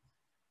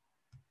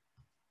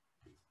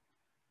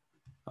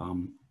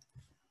 And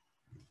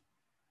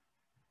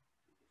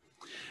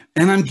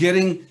I'm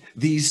getting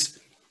these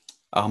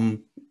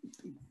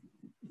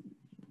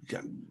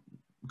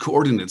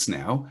coordinates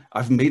now.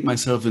 I've made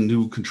myself a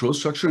new control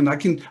structure, and I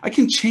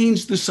can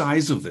change the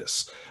size of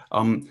this.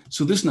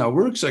 So this now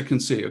works. I can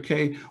say,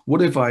 okay,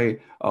 what if I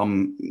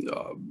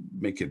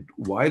make it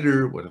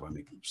wider? What if I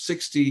make it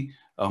 60?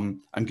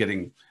 I'm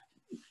getting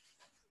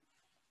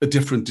a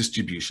different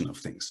distribution of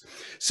things.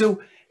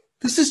 So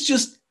this is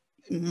just,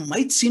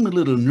 might seem a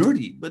little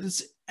nerdy, but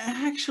it's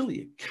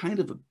actually a kind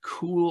of a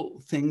cool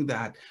thing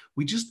that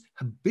we just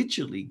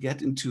habitually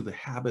get into the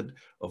habit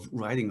of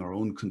writing our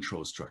own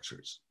control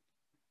structures.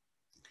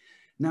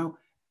 Now,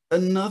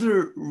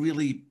 another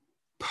really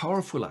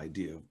powerful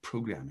idea of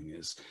programming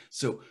is,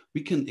 so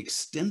we can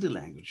extend the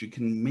language. We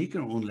can make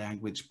our own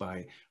language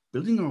by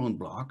building our own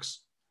blocks,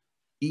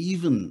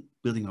 even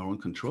building our own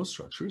control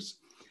structures.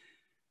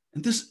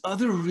 And this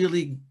other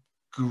really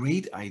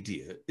great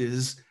idea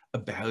is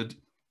about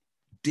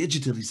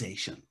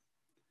digitalization.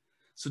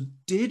 So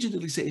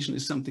digitalization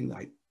is something that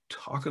I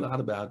talk a lot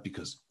about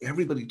because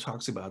everybody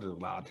talks about it a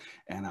lot.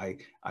 And I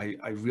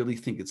really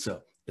think it's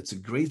a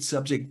great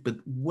subject, but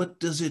what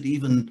does it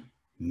even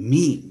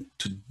mean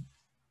to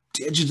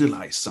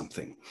digitalize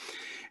something?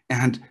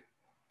 And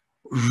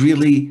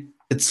really,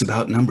 it's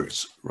about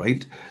numbers,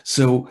 right?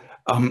 So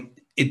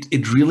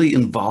it really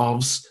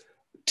involves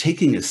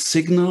taking a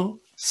signal,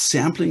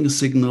 sampling a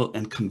signal,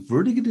 and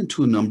converting it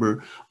into a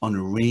number on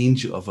a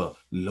range of a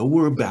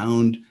lower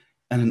bound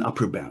and an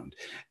upper bound.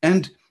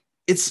 And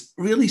it's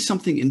really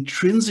something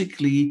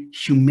intrinsically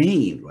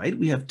humane, right?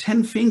 We have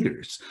 10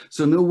 fingers.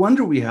 So no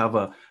wonder we have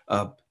a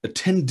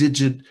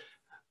 10-digit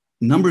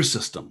number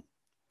system.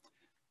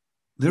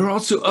 There are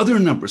also other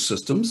number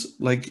systems,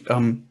 like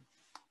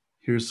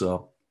here's a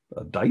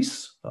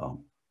dice.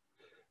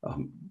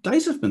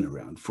 Dice have been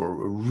around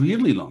for a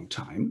really long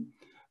time.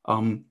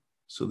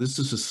 So this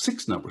is a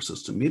 6-number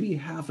system, maybe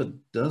half a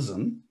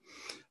dozen.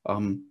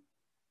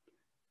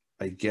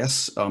 I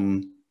guess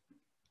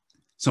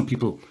some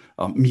people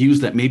muse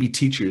that maybe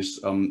teachers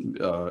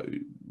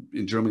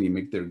in Germany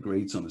make their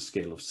grades on a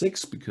scale of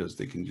 6 because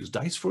they can use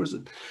dice for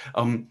it.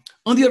 On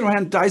the other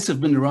hand, dice have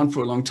been around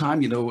for a long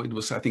time. You know, it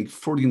was, I think,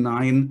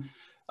 49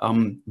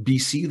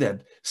 BC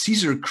that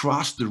Caesar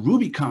crossed the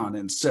Rubicon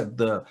and said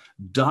the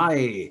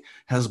die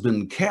has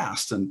been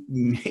cast. And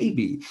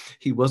maybe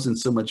he wasn't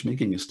so much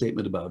making a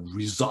statement about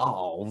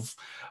resolve,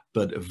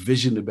 but a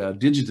vision about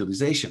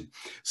digitalization.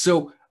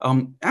 So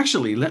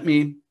actually, let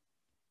me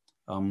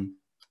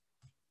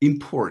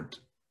import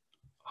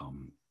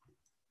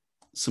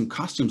some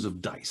costumes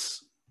of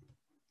dice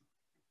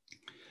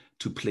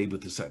to play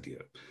with this idea.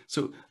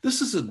 So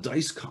this is a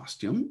dice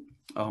costume.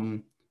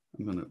 I'm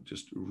going to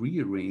just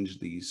rearrange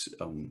these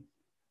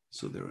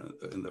so they're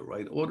in the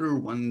right order.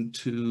 1,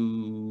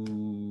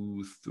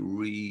 2,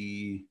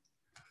 3,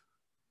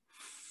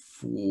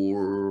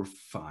 4,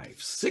 5,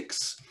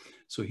 6.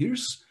 So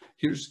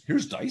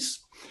here's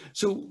dice.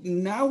 So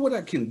now what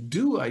I can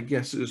do, I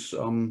guess, is,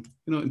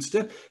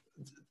 instead,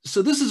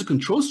 so this is a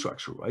control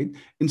structure, right?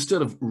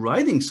 Instead of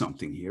writing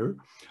something here,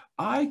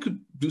 I could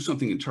do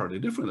something entirely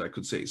different. I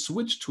could say,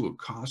 switch to a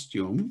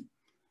costume,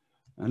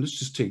 and let's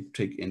just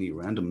take any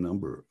random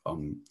number,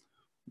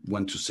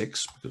 1 to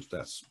 6, because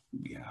that's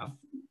what we have,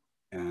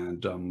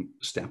 and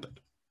stamp it.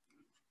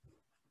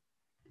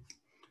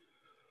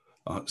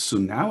 So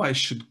now I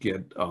should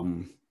get,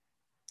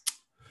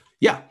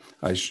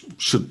 I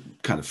should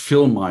kind of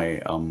fill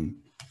my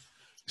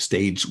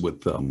stage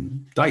with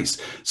dice.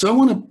 So I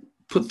want to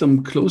put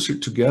them closer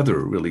together,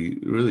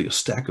 really a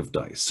stack of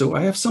dice. So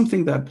I have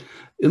something that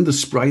in the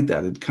sprite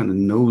that it kind of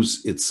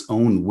knows its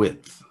own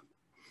width.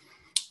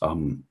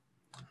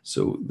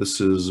 So this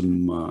is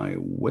my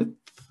width.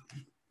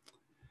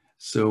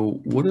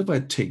 So what if I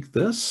take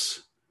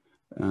this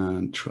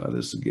and try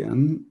this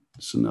again?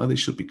 So now they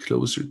should be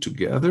closer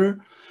together,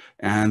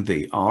 and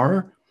they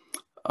are.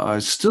 I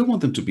still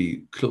want them to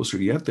be closer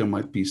yet. There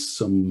might be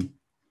some,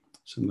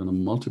 so I'm going to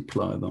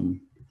multiply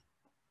them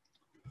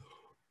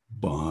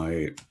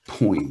by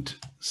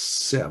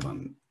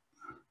 0.7.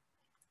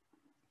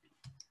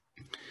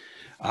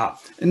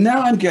 And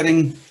now I'm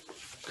getting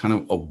kind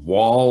of a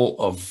wall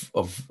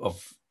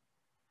of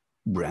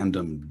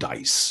random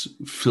dice.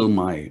 Fill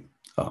my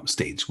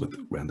stage with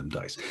random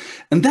dice,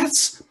 and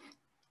that's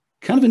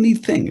kind of a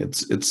neat thing.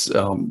 It's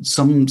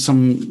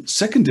some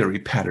secondary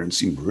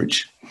patterns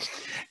emerge,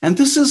 and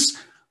this is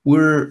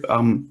where I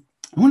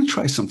want to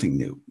try something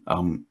new.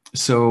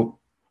 So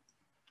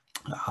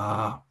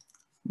I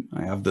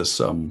have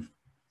this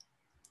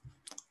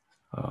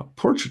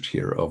portrait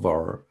here of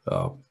our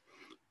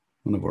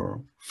one of our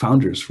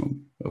founders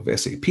of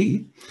SAP,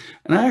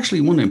 and I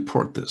actually want to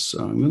import this.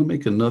 I'm going to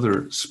make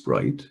another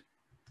sprite.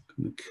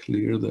 I'm going to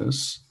clear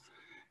this.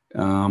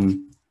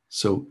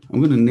 So I'm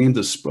going to name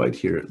the sprite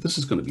here. This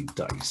is going to be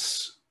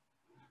dice.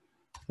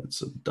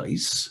 That's a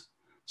dice.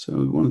 So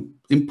we want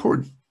to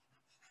import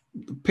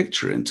the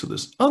picture into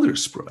this other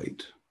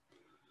sprite.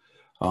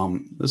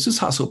 This is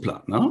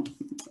Hasselblatt now.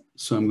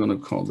 So I'm going to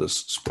call this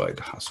sprite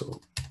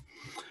Hassel.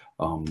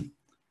 I'm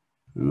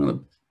going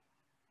to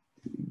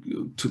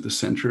go to the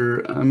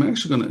center. I'm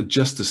actually going to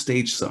adjust the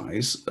stage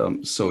size.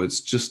 So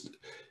it's just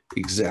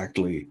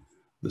exactly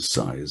the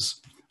size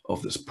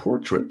of this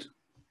portrait.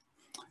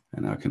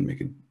 And I can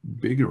make it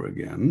bigger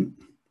again.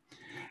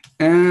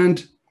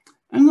 And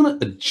I'm going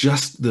to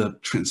adjust the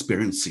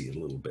transparency a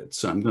little bit.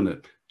 So I'm going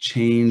to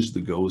change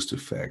the ghost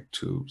effect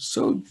to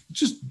so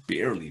just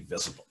barely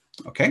visible.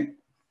 Okay.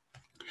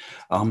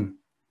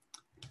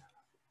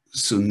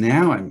 So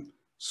now I'm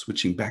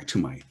switching back to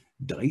my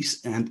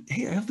dice, and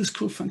hey, I have this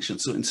cool function.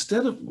 So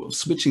instead of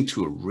switching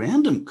to a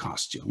random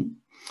costume,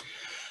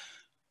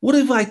 what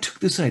if I took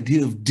this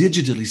idea of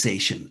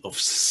digitalization, of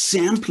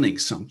sampling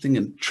something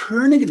and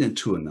turning it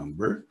into a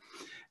number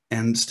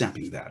and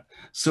stamping that?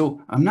 So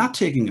I'm not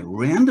taking a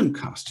random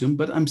costume,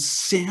 but I'm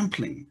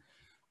sampling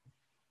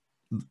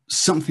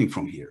something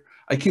from here.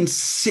 I can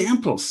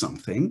sample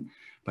something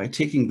by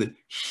taking the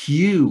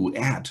hue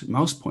at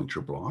mouse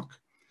pointer block.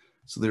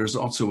 So there's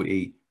also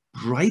a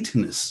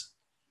brightness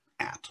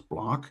at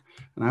block.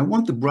 And I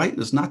want the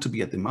brightness not to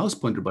be at the mouse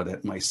pointer, but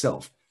at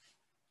myself.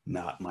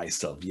 Not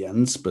myself,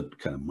 Jens, but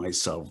kind of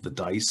myself, the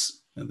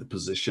dice and the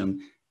position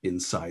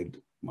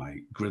inside my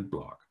grid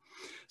block.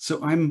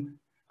 So I'm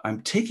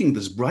taking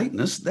this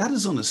brightness that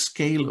is on a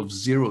scale of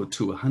 0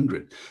 to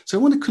 100. So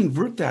I want to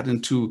convert that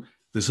into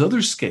this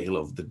other scale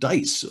of the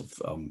dice of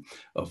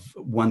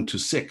 1 to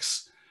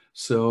 6.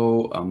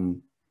 So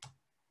I'm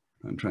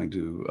trying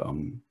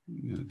to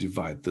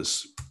divide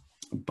this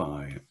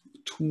by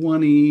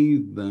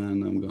 20.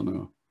 Then I'm going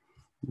to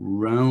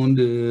round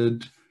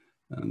it.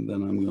 And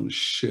then I'm going to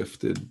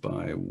shift it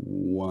by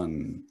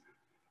 1.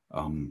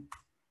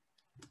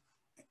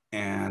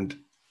 And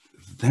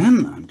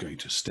then I'm going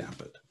to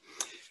stamp it.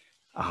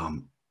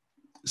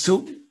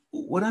 So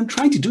what I'm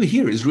trying to do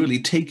here is really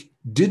take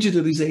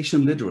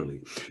digitalization literally.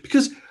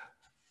 Because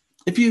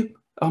if you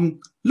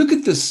look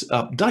at this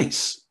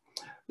dice,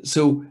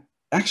 so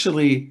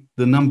actually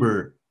the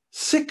number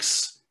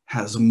 6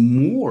 has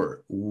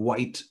more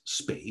white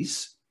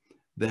space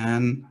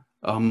than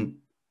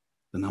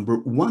the number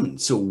 1.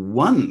 So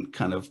 1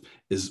 kind of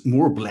is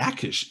more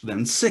blackish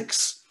than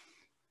 6.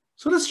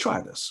 So let's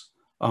try this.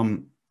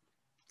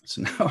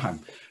 So now I'm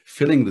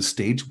filling the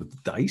stage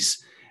with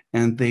dice,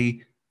 and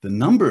the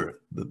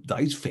number, the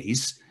dice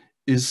face,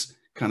 is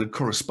kind of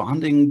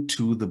corresponding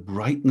to the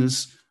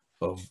brightness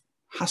of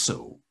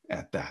Hasso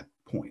at that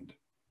point.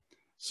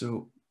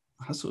 So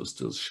Hasso is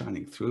still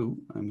shining through.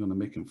 I'm going to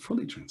make him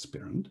fully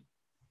transparent.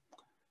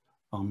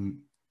 Oh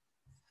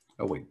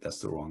wait, that's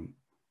the wrong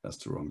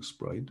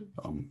sprite.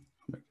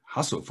 Make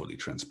Hasso fully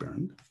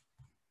transparent.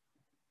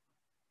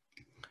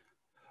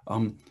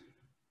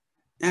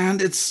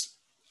 And it's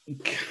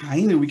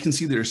kind of, we can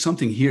see there's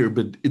something here,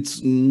 but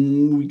it's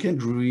we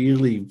can't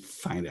really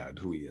find out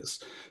who he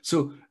is.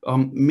 So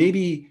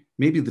maybe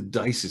the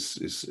dice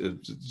is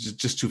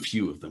just too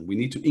few of them. We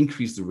need to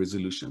increase the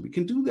resolution. We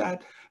can do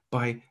that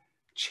by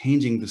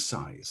changing the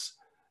size.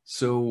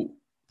 So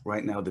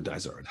right now the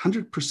dice are at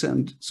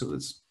 100%, so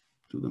let's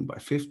do them by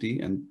 50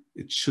 and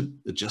it should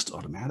adjust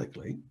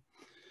automatically.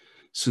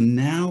 So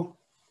now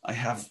I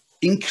have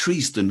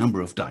increased the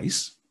number of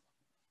dice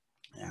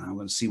and I'm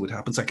going to see what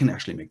happens. I can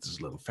actually make this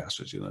a little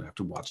faster so you don't have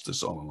to watch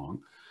this all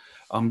along.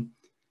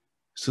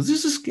 So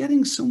this is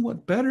getting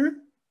somewhat better.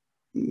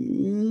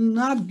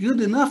 Not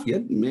good enough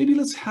yet. Maybe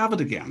let's have it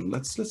again.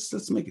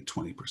 Let's make it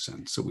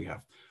 20%. So we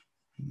have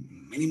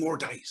many more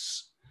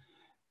dice.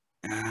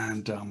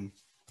 And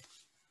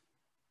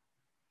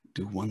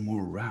do one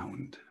more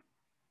round.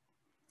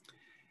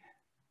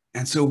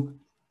 And so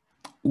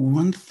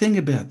one thing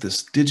about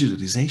this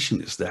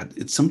digitalization is that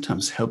it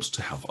sometimes helps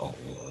to have a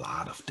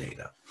lot of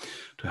data,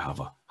 to have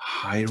a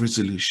high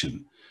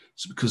resolution.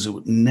 So because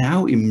what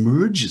now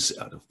emerges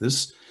out of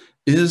this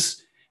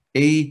is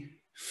a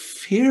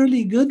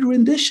fairly good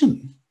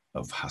rendition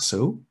of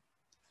Hasso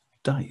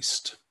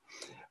diced,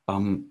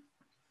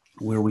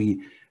 where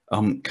we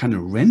kind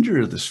of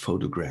render this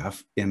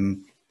photograph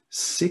in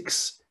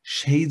 6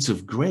 shades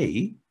of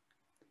gray,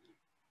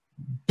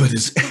 but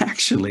it's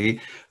actually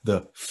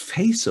the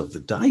face of the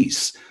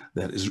dice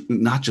that is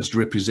not just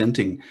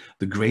representing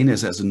the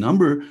grayness as a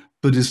number,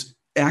 but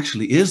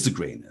actually is the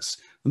grayness.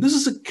 And this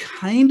is a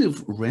kind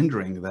of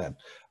rendering that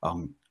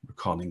we're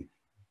calling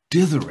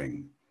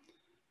dithering.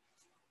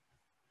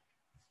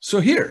 So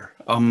here,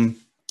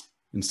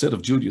 instead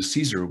of Julius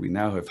Caesar, we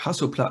now have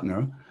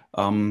Hasso-Plattner,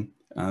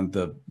 and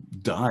the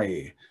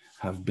die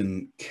have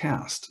been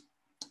cast.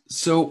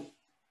 So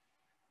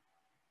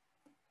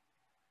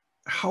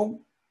how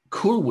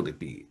cool would it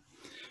be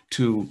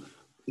to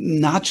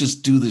not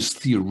just do this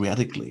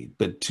theoretically,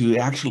 but to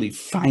actually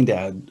find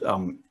out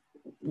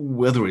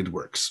whether it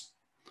works?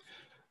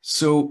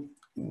 So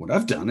what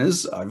I've done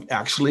is I've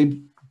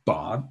actually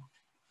bought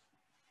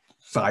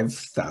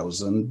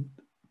 5,000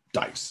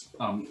 dice.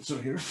 So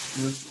here's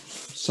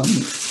some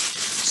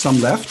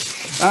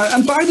left.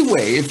 And by the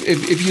way,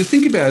 if you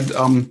think about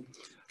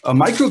a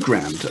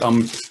microgrant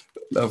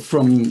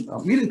from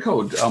Meat and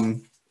Code,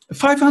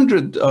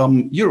 500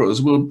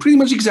 euros will pretty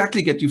much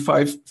exactly get you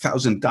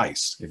 5,000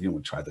 dice if you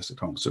want to try this at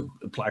home. So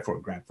apply for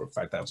a grant for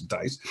 5,000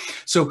 dice.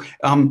 So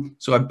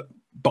so I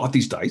bought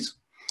these dice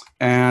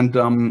and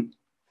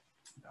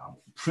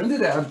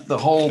printed out the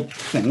whole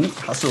thing,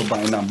 Hasso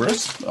by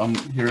numbers.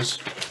 Here's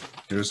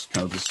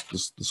kind of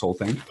this whole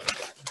thing,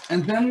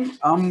 and then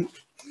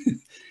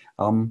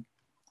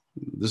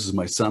this is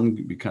my son.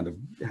 We kind of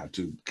had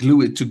to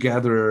glue it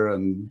together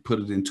and put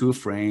it into a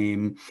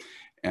frame,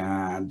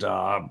 and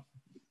the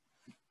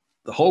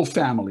whole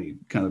family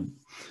kind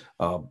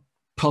of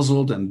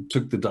puzzled and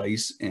took the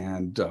dice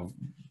and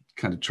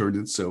kind of turned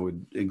it so it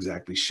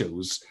exactly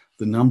shows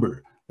the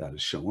number that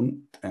is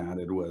shown. And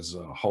it was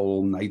a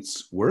whole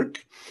night's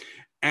work.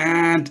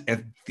 And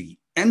at the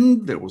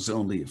end, there was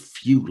only a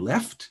few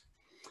left.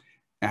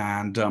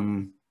 And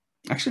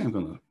actually, I'm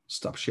going to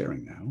stop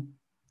sharing now.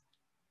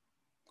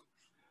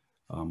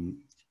 Can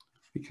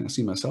I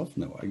see myself?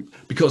 No,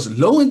 because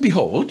lo and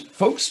behold,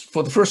 folks,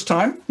 for the first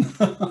time,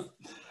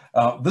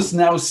 this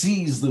now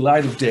sees the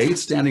light of day.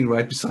 It's standing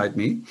right beside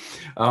me.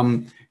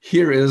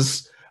 Here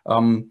is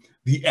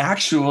the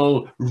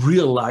actual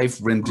real-life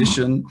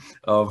rendition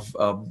of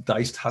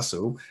diced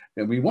Hasso.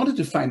 And we wanted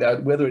to find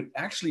out whether it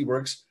actually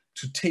works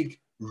to take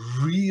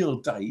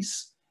real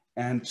dice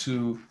and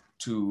to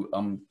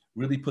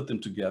really put them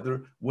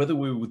together, whether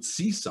we would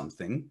see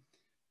something.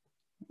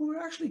 We're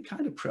actually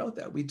kind of proud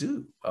that we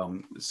do.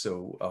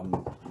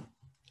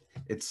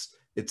 It's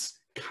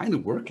kind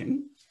of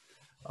working.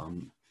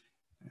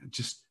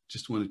 Just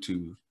wanted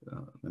to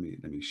let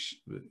me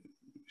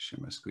share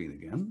my screen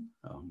again.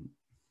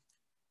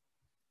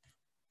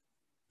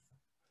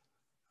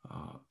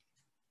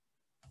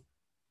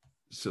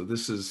 So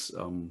this is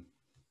a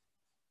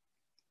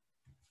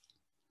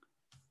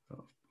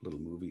little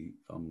movie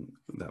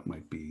that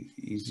might be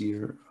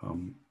easier.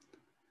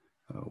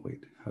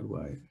 Wait, how do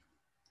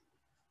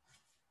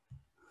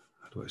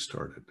I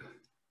start it?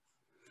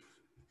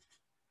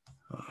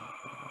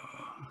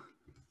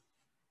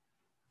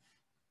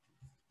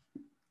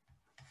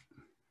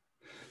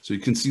 So you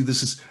can see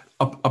this is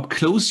up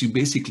close. You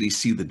basically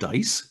see the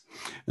dice,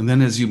 and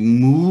then as you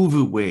move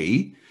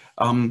away,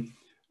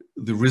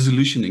 the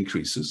resolution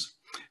increases,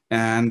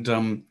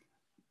 and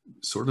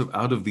sort of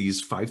out of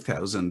these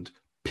 5,000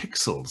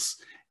 pixels,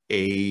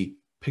 a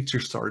picture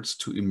starts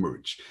to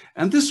emerge.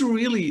 And this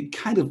really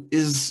kind of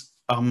is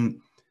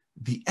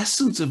the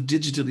essence of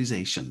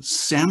digitalization: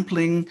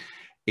 sampling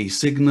a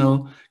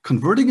signal,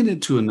 converting it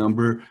into a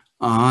number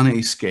on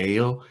a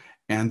scale,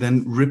 and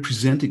then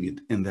representing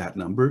it in that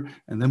number.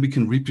 And then we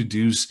can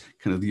reproduce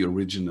kind of the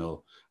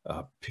original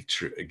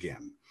picture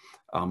again.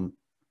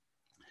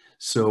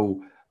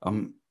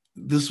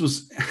 This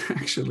was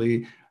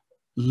actually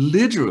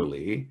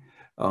literally,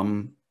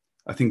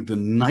 I think, the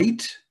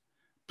night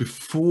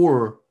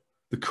before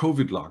the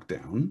COVID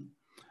lockdown.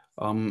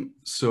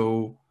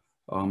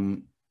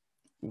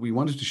 We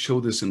wanted to show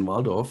this in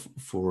Waldorf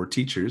for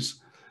teachers,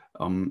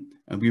 and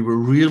we were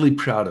really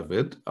proud of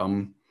it.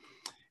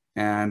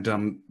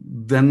 And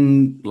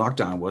then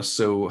lockdown was,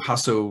 so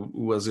Hasso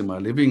was in my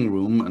living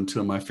room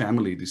until my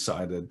family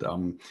decided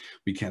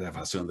we can't have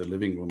Hasso in the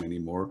living room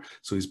anymore.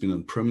 So he's been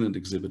on permanent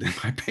exhibit in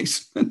my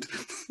basement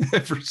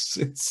ever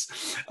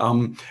since,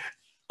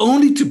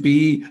 only to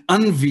be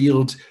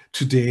unveiled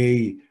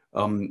today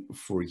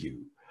for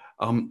you.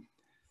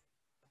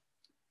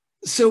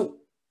 So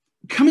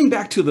coming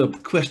back to the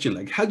question,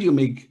 like, how do you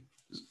make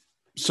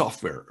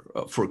software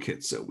for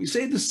kids? So we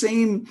say the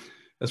same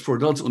as for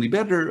adults, only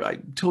better. I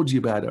told you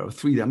about our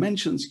 3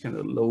 dimensions, kind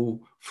of low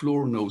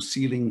floor, no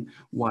ceiling,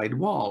 wide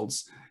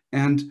walls.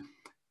 And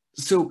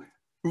so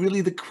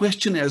really the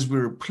question, as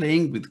we're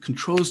playing with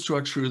control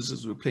structures,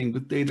 as we're playing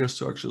with data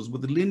structures,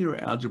 with linear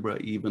algebra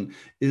even,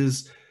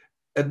 is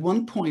at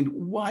one point,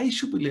 why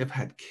should we have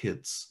had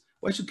kids?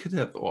 Why should kids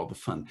have all the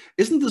fun?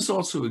 Isn't this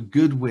also a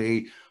good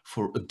way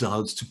for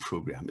adults to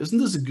program? Isn't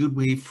this a good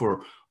way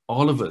for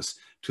all of us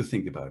to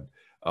think about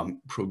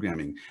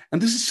programming?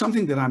 And this is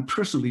something that I'm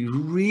personally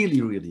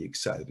really, really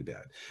excited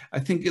about. I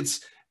think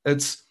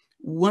it's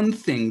one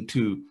thing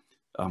to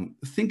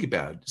think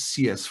about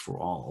CS for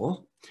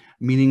all,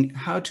 meaning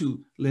how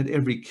to let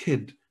every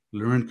kid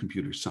learn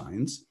computer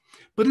science.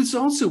 But it's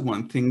also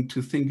one thing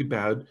to think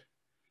about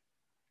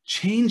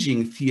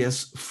changing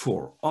CS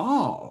for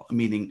all,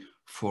 meaning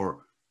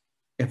for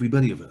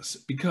everybody of us.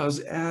 Because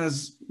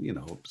as you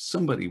know,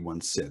 somebody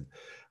once said,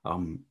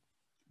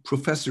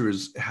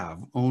 professors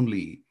have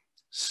only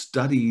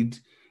studied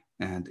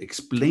and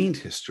explained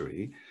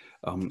history.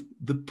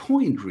 The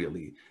point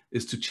really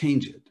is to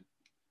change it.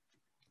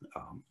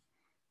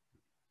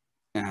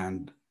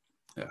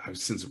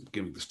 Since I'm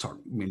giving this talk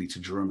mainly to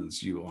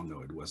Germans, you all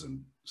know it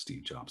wasn't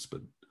Steve Jobs,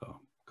 but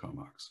Karl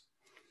Marx.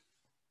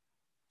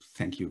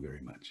 Thank you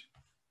very much.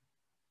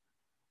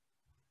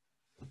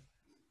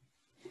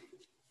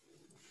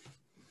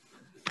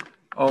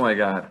 Oh my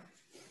God.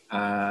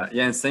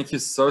 Jens, thank you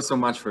so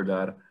much for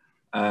that.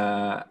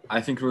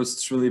 I think it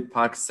was truly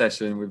packed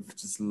session with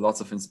just lots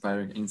of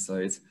inspiring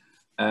insights.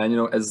 And, you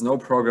know, as no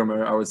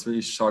programmer, I was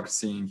really shocked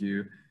seeing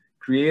you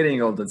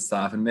creating all that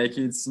stuff and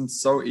making it seem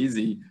so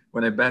easy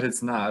when I bet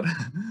it's not.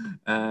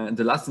 And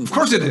the last thing, of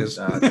course it is.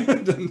 No,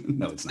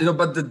 it's not. You know,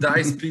 but the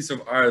dice piece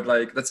of art,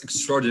 like, that's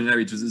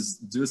extraordinary to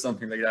just do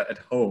something like that at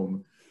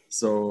home.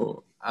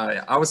 So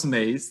I was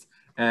amazed.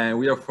 And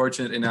we are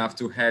fortunate enough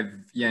to have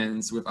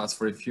Jens with us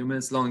for a few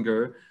minutes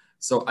longer.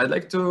 So I'd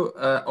like to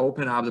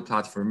open up the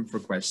platform for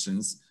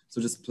questions. So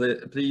just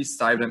please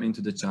type them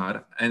into the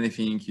chat.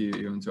 Anything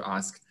you want to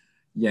ask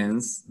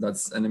Jens,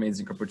 that's an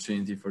amazing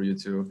opportunity for you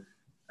to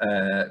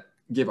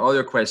give all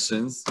your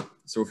questions.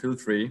 So feel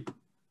free.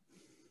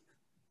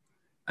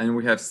 And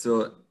we have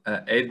still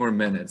 8 more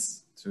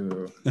minutes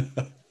to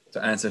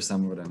answer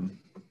some of them.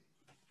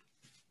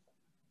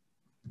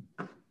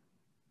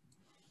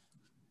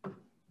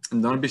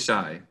 And don't be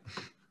shy.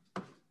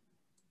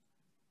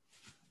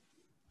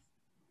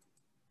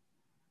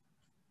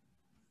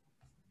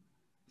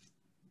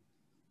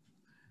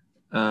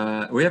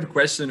 We have a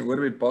question: would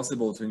it be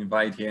possible to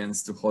invite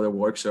Jens to hold a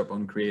workshop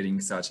on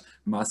creating such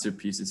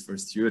masterpieces for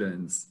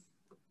students?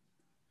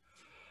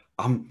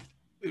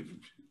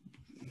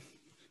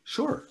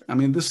 Sure. I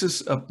mean, this is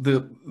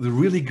the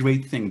really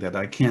great thing that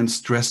I can't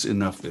stress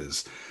enough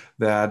is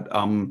that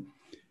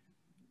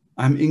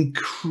I'm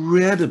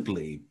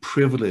incredibly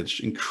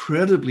privileged,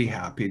 incredibly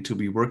happy to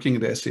be working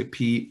at SAP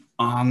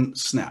on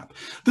Snap.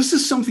 This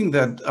is something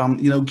that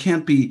you know,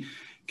 can't be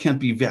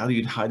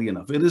valued highly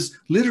enough. It is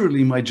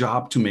literally my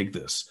job to make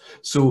this.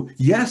 So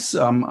yes,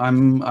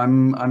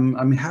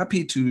 I'm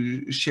happy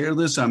to share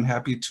this. I'm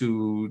happy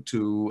to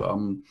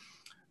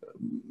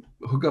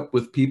hook up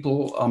with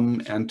people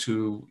and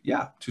to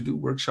do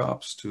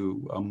workshops.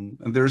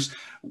 And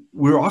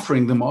we're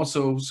offering them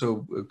also.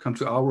 So come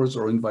to ours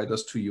or invite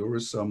us to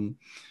yours.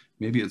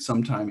 Maybe at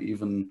some time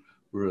even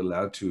we're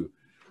allowed to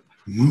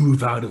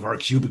move out of our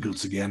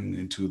cubicles again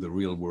into the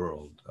real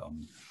world.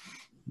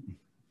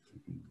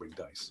 Bring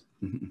dice.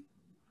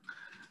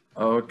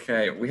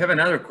 Okay, we have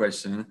another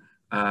question.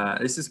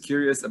 This is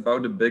curious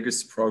about the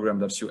biggest program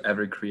that you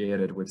ever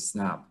created with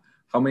Snap.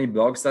 How many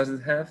blocks does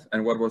it have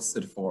and what was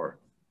it for?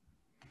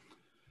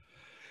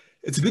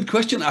 It's a good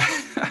question.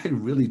 I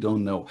really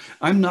don't know.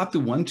 I'm not the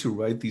one to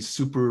write these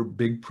super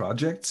big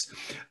projects.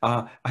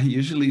 I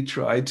usually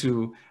try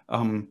to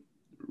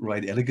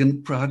write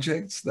elegant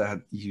projects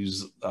that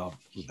use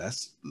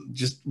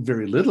just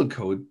very little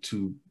code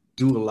to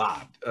do a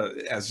lot,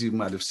 as you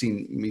might have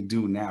seen me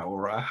do now,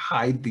 or I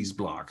hide these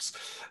blocks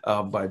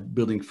by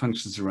building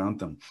functions around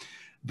them.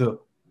 The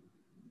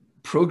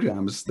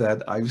programs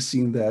that I've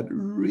seen that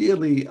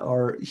really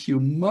are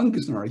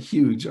humongous and are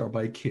huge are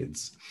by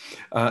kids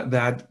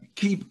that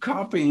keep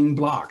copying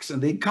blocks,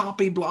 and they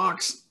copy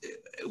blocks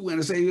when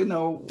I say, you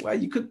know, well,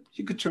 you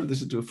could turn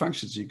this into a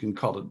function, so you can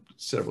call it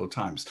several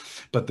times.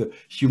 But the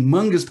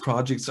humongous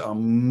projects are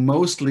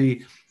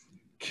mostly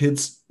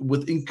kids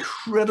with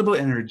incredible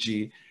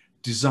energy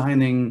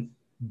designing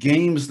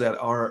games that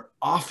are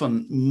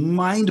often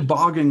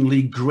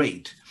mind-bogglingly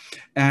great.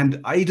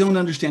 And I don't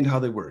understand how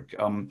they work.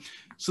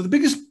 So the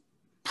biggest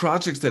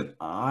projects that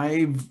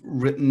I've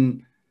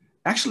written,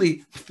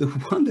 actually, the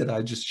one that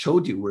I just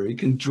showed you, where you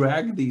can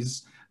drag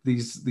these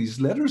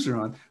letters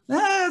around,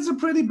 that's a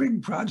pretty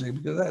big project,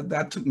 because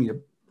that took me a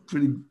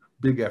pretty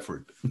big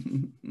effort.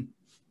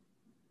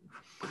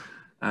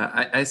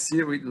 I see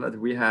that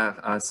we have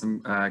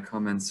some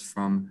comments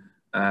from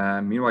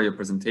meanwhile your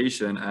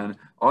presentation, and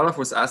Olaf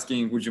was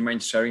asking, would you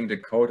mind sharing the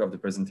code of the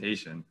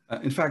presentation?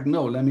 In fact,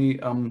 no. Let me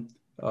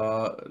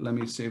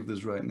save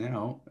this right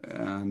now,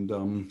 and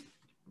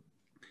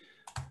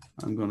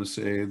I'm going to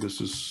say this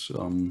is.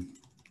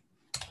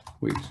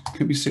 Wait,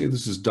 can we say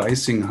this is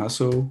dicing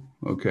Hasso?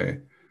 Okay,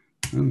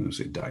 I'm going to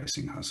say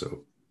dicing Hasso.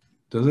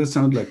 Does that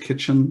sound like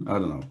kitchen? I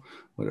don't know.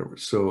 Whatever.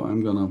 So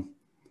I'm going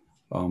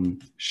to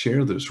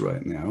share this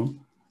right now.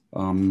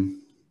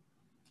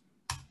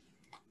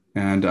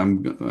 And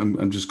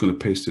I'm just going to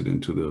paste it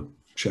into the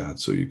chat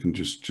so you can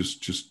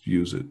just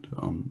use it.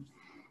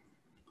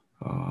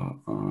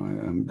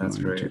 That's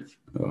great.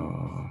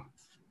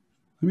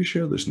 Let me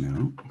share this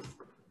now,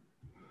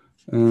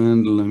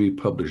 and let me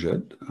publish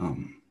it.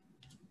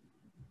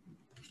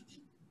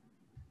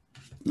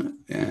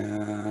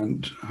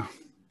 And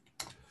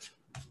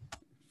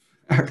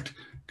act.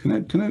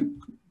 Can I?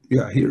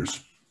 Yeah,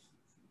 here's.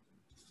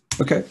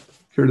 Okay,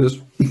 here it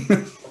is.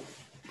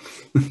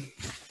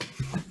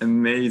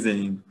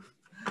 Amazing.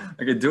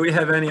 Okay, do we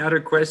have any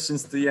other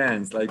questions to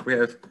Jens? Like, we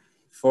have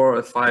 4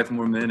 or 5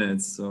 more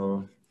minutes,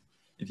 so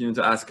if you want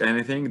to ask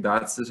anything,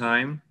 that's the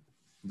time.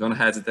 Don't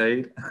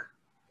hesitate.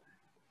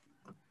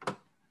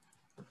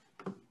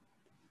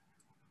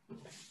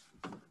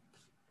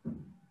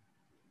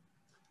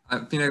 I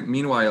think,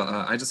 meanwhile,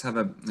 I just have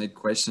a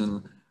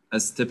question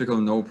as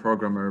typical no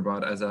programmer,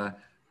 but as a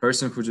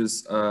person who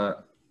just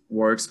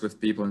works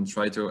with people and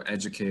try to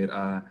educate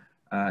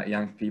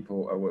young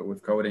people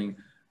with coding.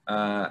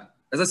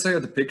 As I saw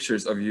the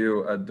pictures of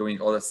you doing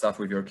all that stuff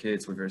with your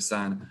kids, with your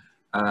son,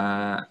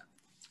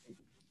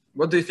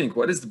 what do you think?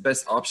 What is the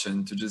best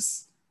option to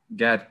just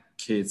get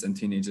kids and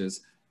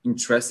teenagers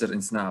interested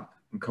in Snap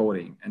and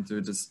coding, and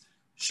to just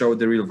show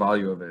the real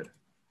value of it?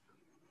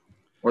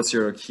 What's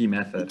your key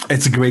method?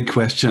 It's a great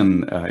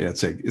question. Yeah,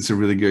 it's a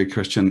really great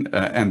question.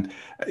 And,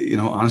 you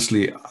know,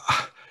 honestly,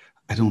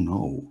 I don't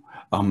know.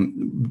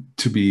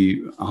 To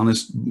be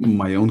honest,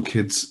 my own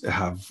kids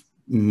have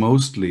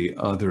mostly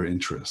other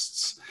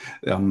interests.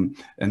 And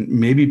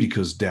maybe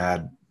because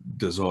dad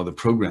does all the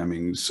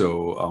programming.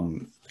 So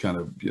kind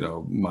of, you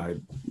know, my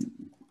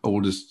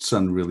oldest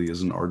son really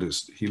is an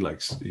artist.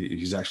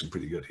 He's actually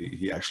pretty good.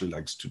 He actually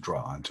likes to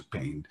draw and to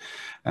paint.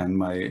 And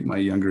my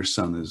younger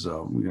son is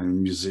a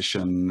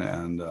musician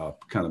and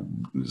kind of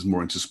is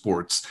more into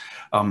sports.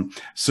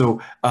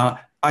 So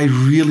I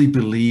really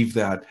believe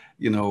that,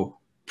 you know,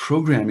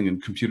 programming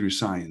and computer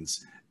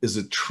science is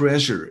a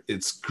treasure.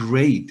 It's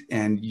great.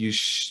 And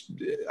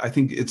I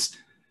think it's,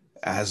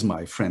 as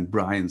my friend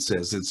Brian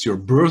says, it's your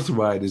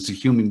birthright as a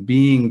human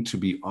being to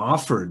be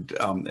offered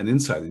an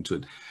insight into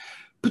it.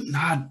 But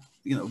not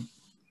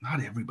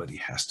everybody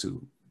has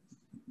to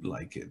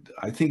like it.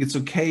 I think it's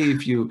okay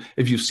if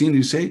you've seen it,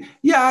 you say,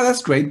 yeah,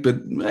 that's great, but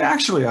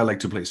actually I like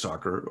to play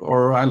soccer,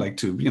 or I like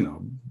to, you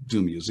know,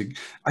 do music.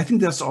 I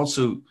think that's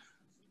also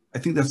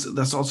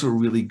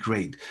really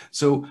great.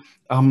 So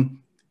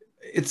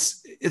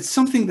it's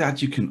something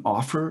that you can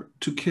offer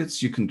to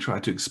kids. You can try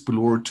to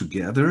explore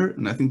together,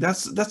 and I think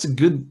that's a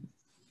good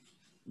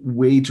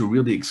way to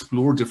really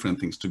explore different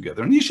things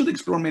together. And you should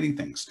explore many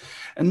things,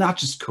 and not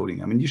just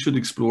coding. I mean, you should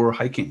explore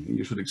hiking.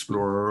 You should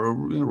explore,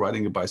 you know,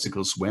 riding a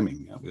bicycle,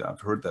 swimming.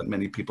 I've heard that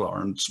many people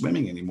aren't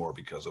swimming anymore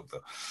because of the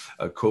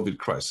COVID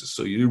crisis.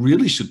 So you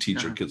really should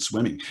teach your kids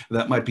swimming.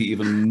 That might be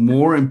even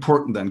more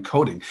important than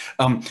coding.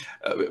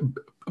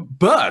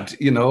 But,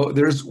 you know,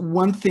 there's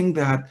one thing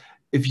that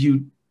if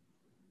you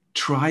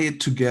try it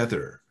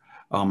together,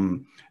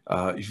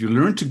 if you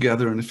learn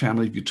together in a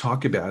family, if you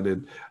talk about it,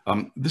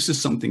 this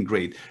is something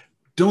great.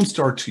 Don't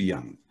start too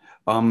young.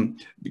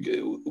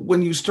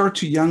 When you start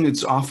too young,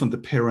 it's often the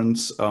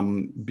parents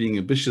being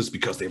ambitious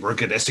because they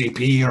work at SAP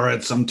or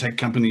at some tech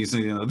companies.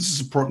 And, you know, this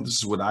is important. This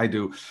is what I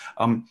do.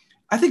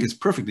 I think it's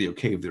perfectly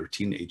okay if they're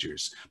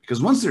teenagers,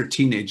 because once they're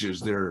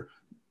teenagers, they're,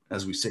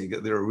 as we say,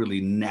 they're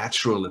really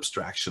natural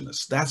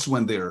abstractionists. That's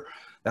when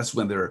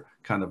they're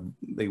kind of,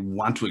 they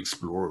want to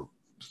explore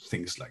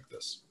things like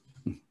this.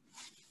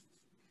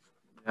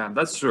 Yeah,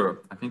 that's true.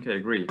 I think I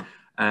agree.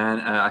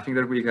 And I think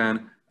that we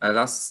can,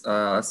 last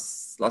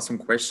one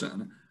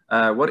question.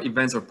 What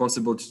events are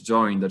possible to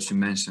join that you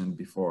mentioned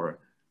before?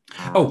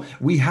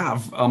 We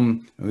have,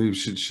 we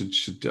should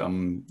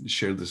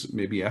share this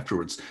maybe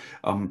afterwards.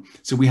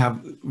 So we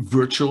have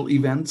virtual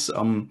events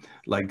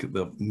like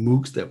the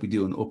MOOCs that we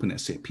do in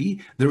OpenSAP.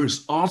 There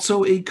is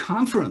also a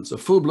conference, a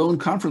full-blown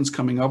conference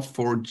coming up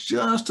for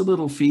just a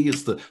little fee.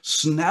 It's the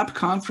Snap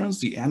Conference,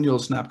 the annual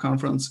Snap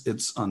Conference.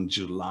 It's on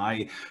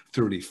July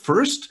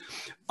 31st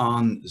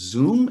on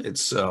Zoom.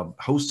 It's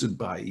hosted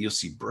by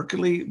UC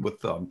Berkeley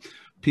with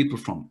people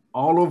from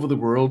all over the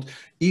world.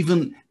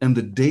 Even in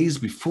the days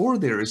before,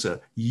 there is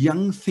a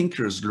Young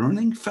Thinkers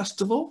Learning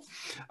Festival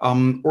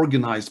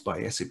organized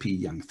by SAP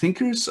Young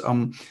Thinkers,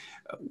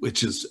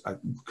 which is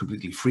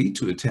completely free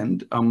to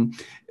attend.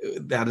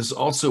 That is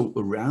also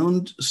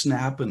around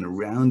Snap and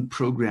around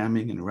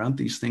programming and around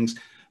these things.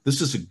 This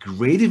is a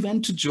great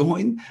event to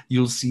join.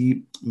 You'll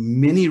see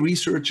many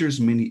researchers,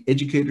 many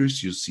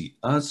educators. You'll see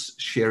us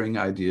sharing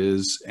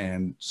ideas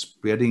and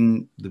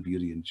spreading the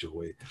beauty and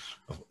joy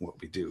of what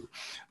we do.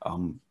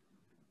 And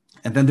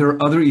then there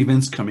are other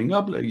events coming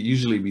up. Like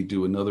usually we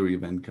do another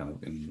event kind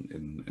of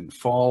in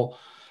fall.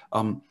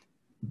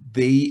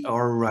 They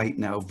are right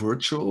now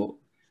virtual,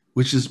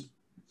 which is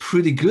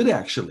pretty good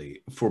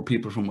actually for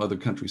people from other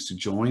countries to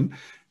join.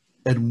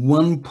 At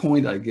one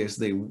point, I guess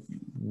they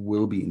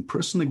will be in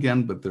person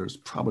again, but there's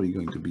probably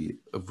going to be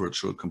a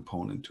virtual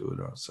component to it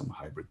or some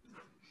hybrid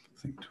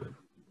thing to it.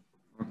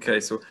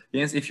 Okay, so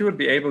Jens, if you would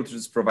be able to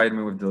just provide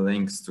me with the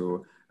links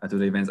to the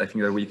events, I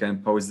think that we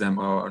can post them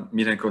on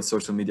Meet and Code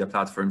social media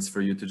platforms for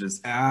you to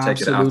just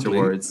check it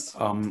afterwards.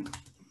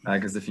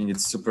 Because I think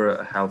it's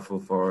super helpful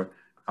for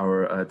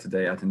our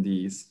today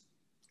attendees.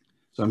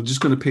 So I'm just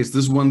going to paste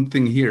this one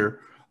thing here.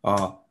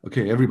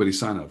 Okay, everybody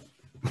sign up.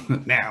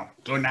 Now,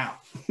 do it now.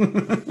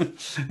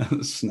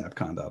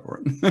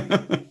 Snapcon.org.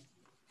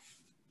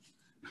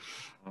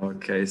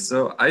 Okay,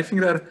 so I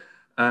think that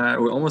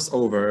we're almost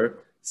over.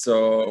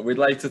 So we'd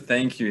like to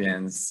thank you,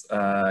 Jens,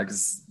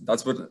 because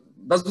that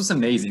was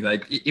amazing.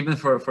 Like even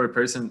for a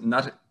person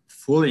not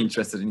fully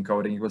interested in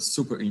coding, it was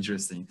super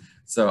interesting.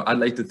 So I'd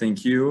like to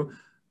thank you.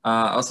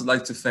 I also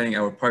like to thank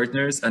our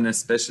partners and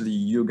especially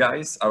you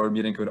guys, our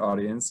Meet and Code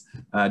audience,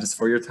 just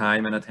for your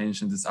time and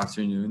attention this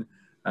afternoon.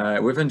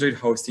 We've enjoyed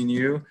hosting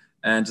you,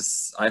 and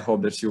just I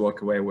hope that you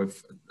walk away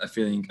with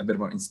feeling a bit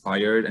more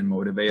inspired and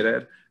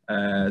motivated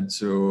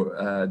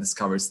to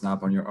discover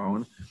Snap on your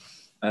own.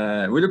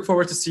 We look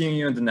forward to seeing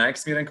you in the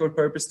next Meet and Code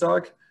Purpose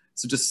Talk.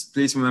 So just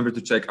please remember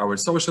to check our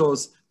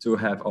socials to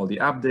have all the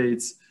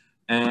updates.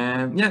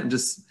 And yeah,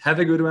 just have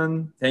a good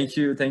one. Thank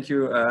you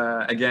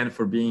again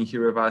for being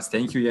here with us.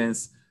 Thank you,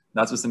 Jens.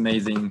 That was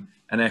amazing.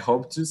 And I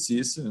hope to see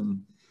you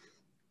soon.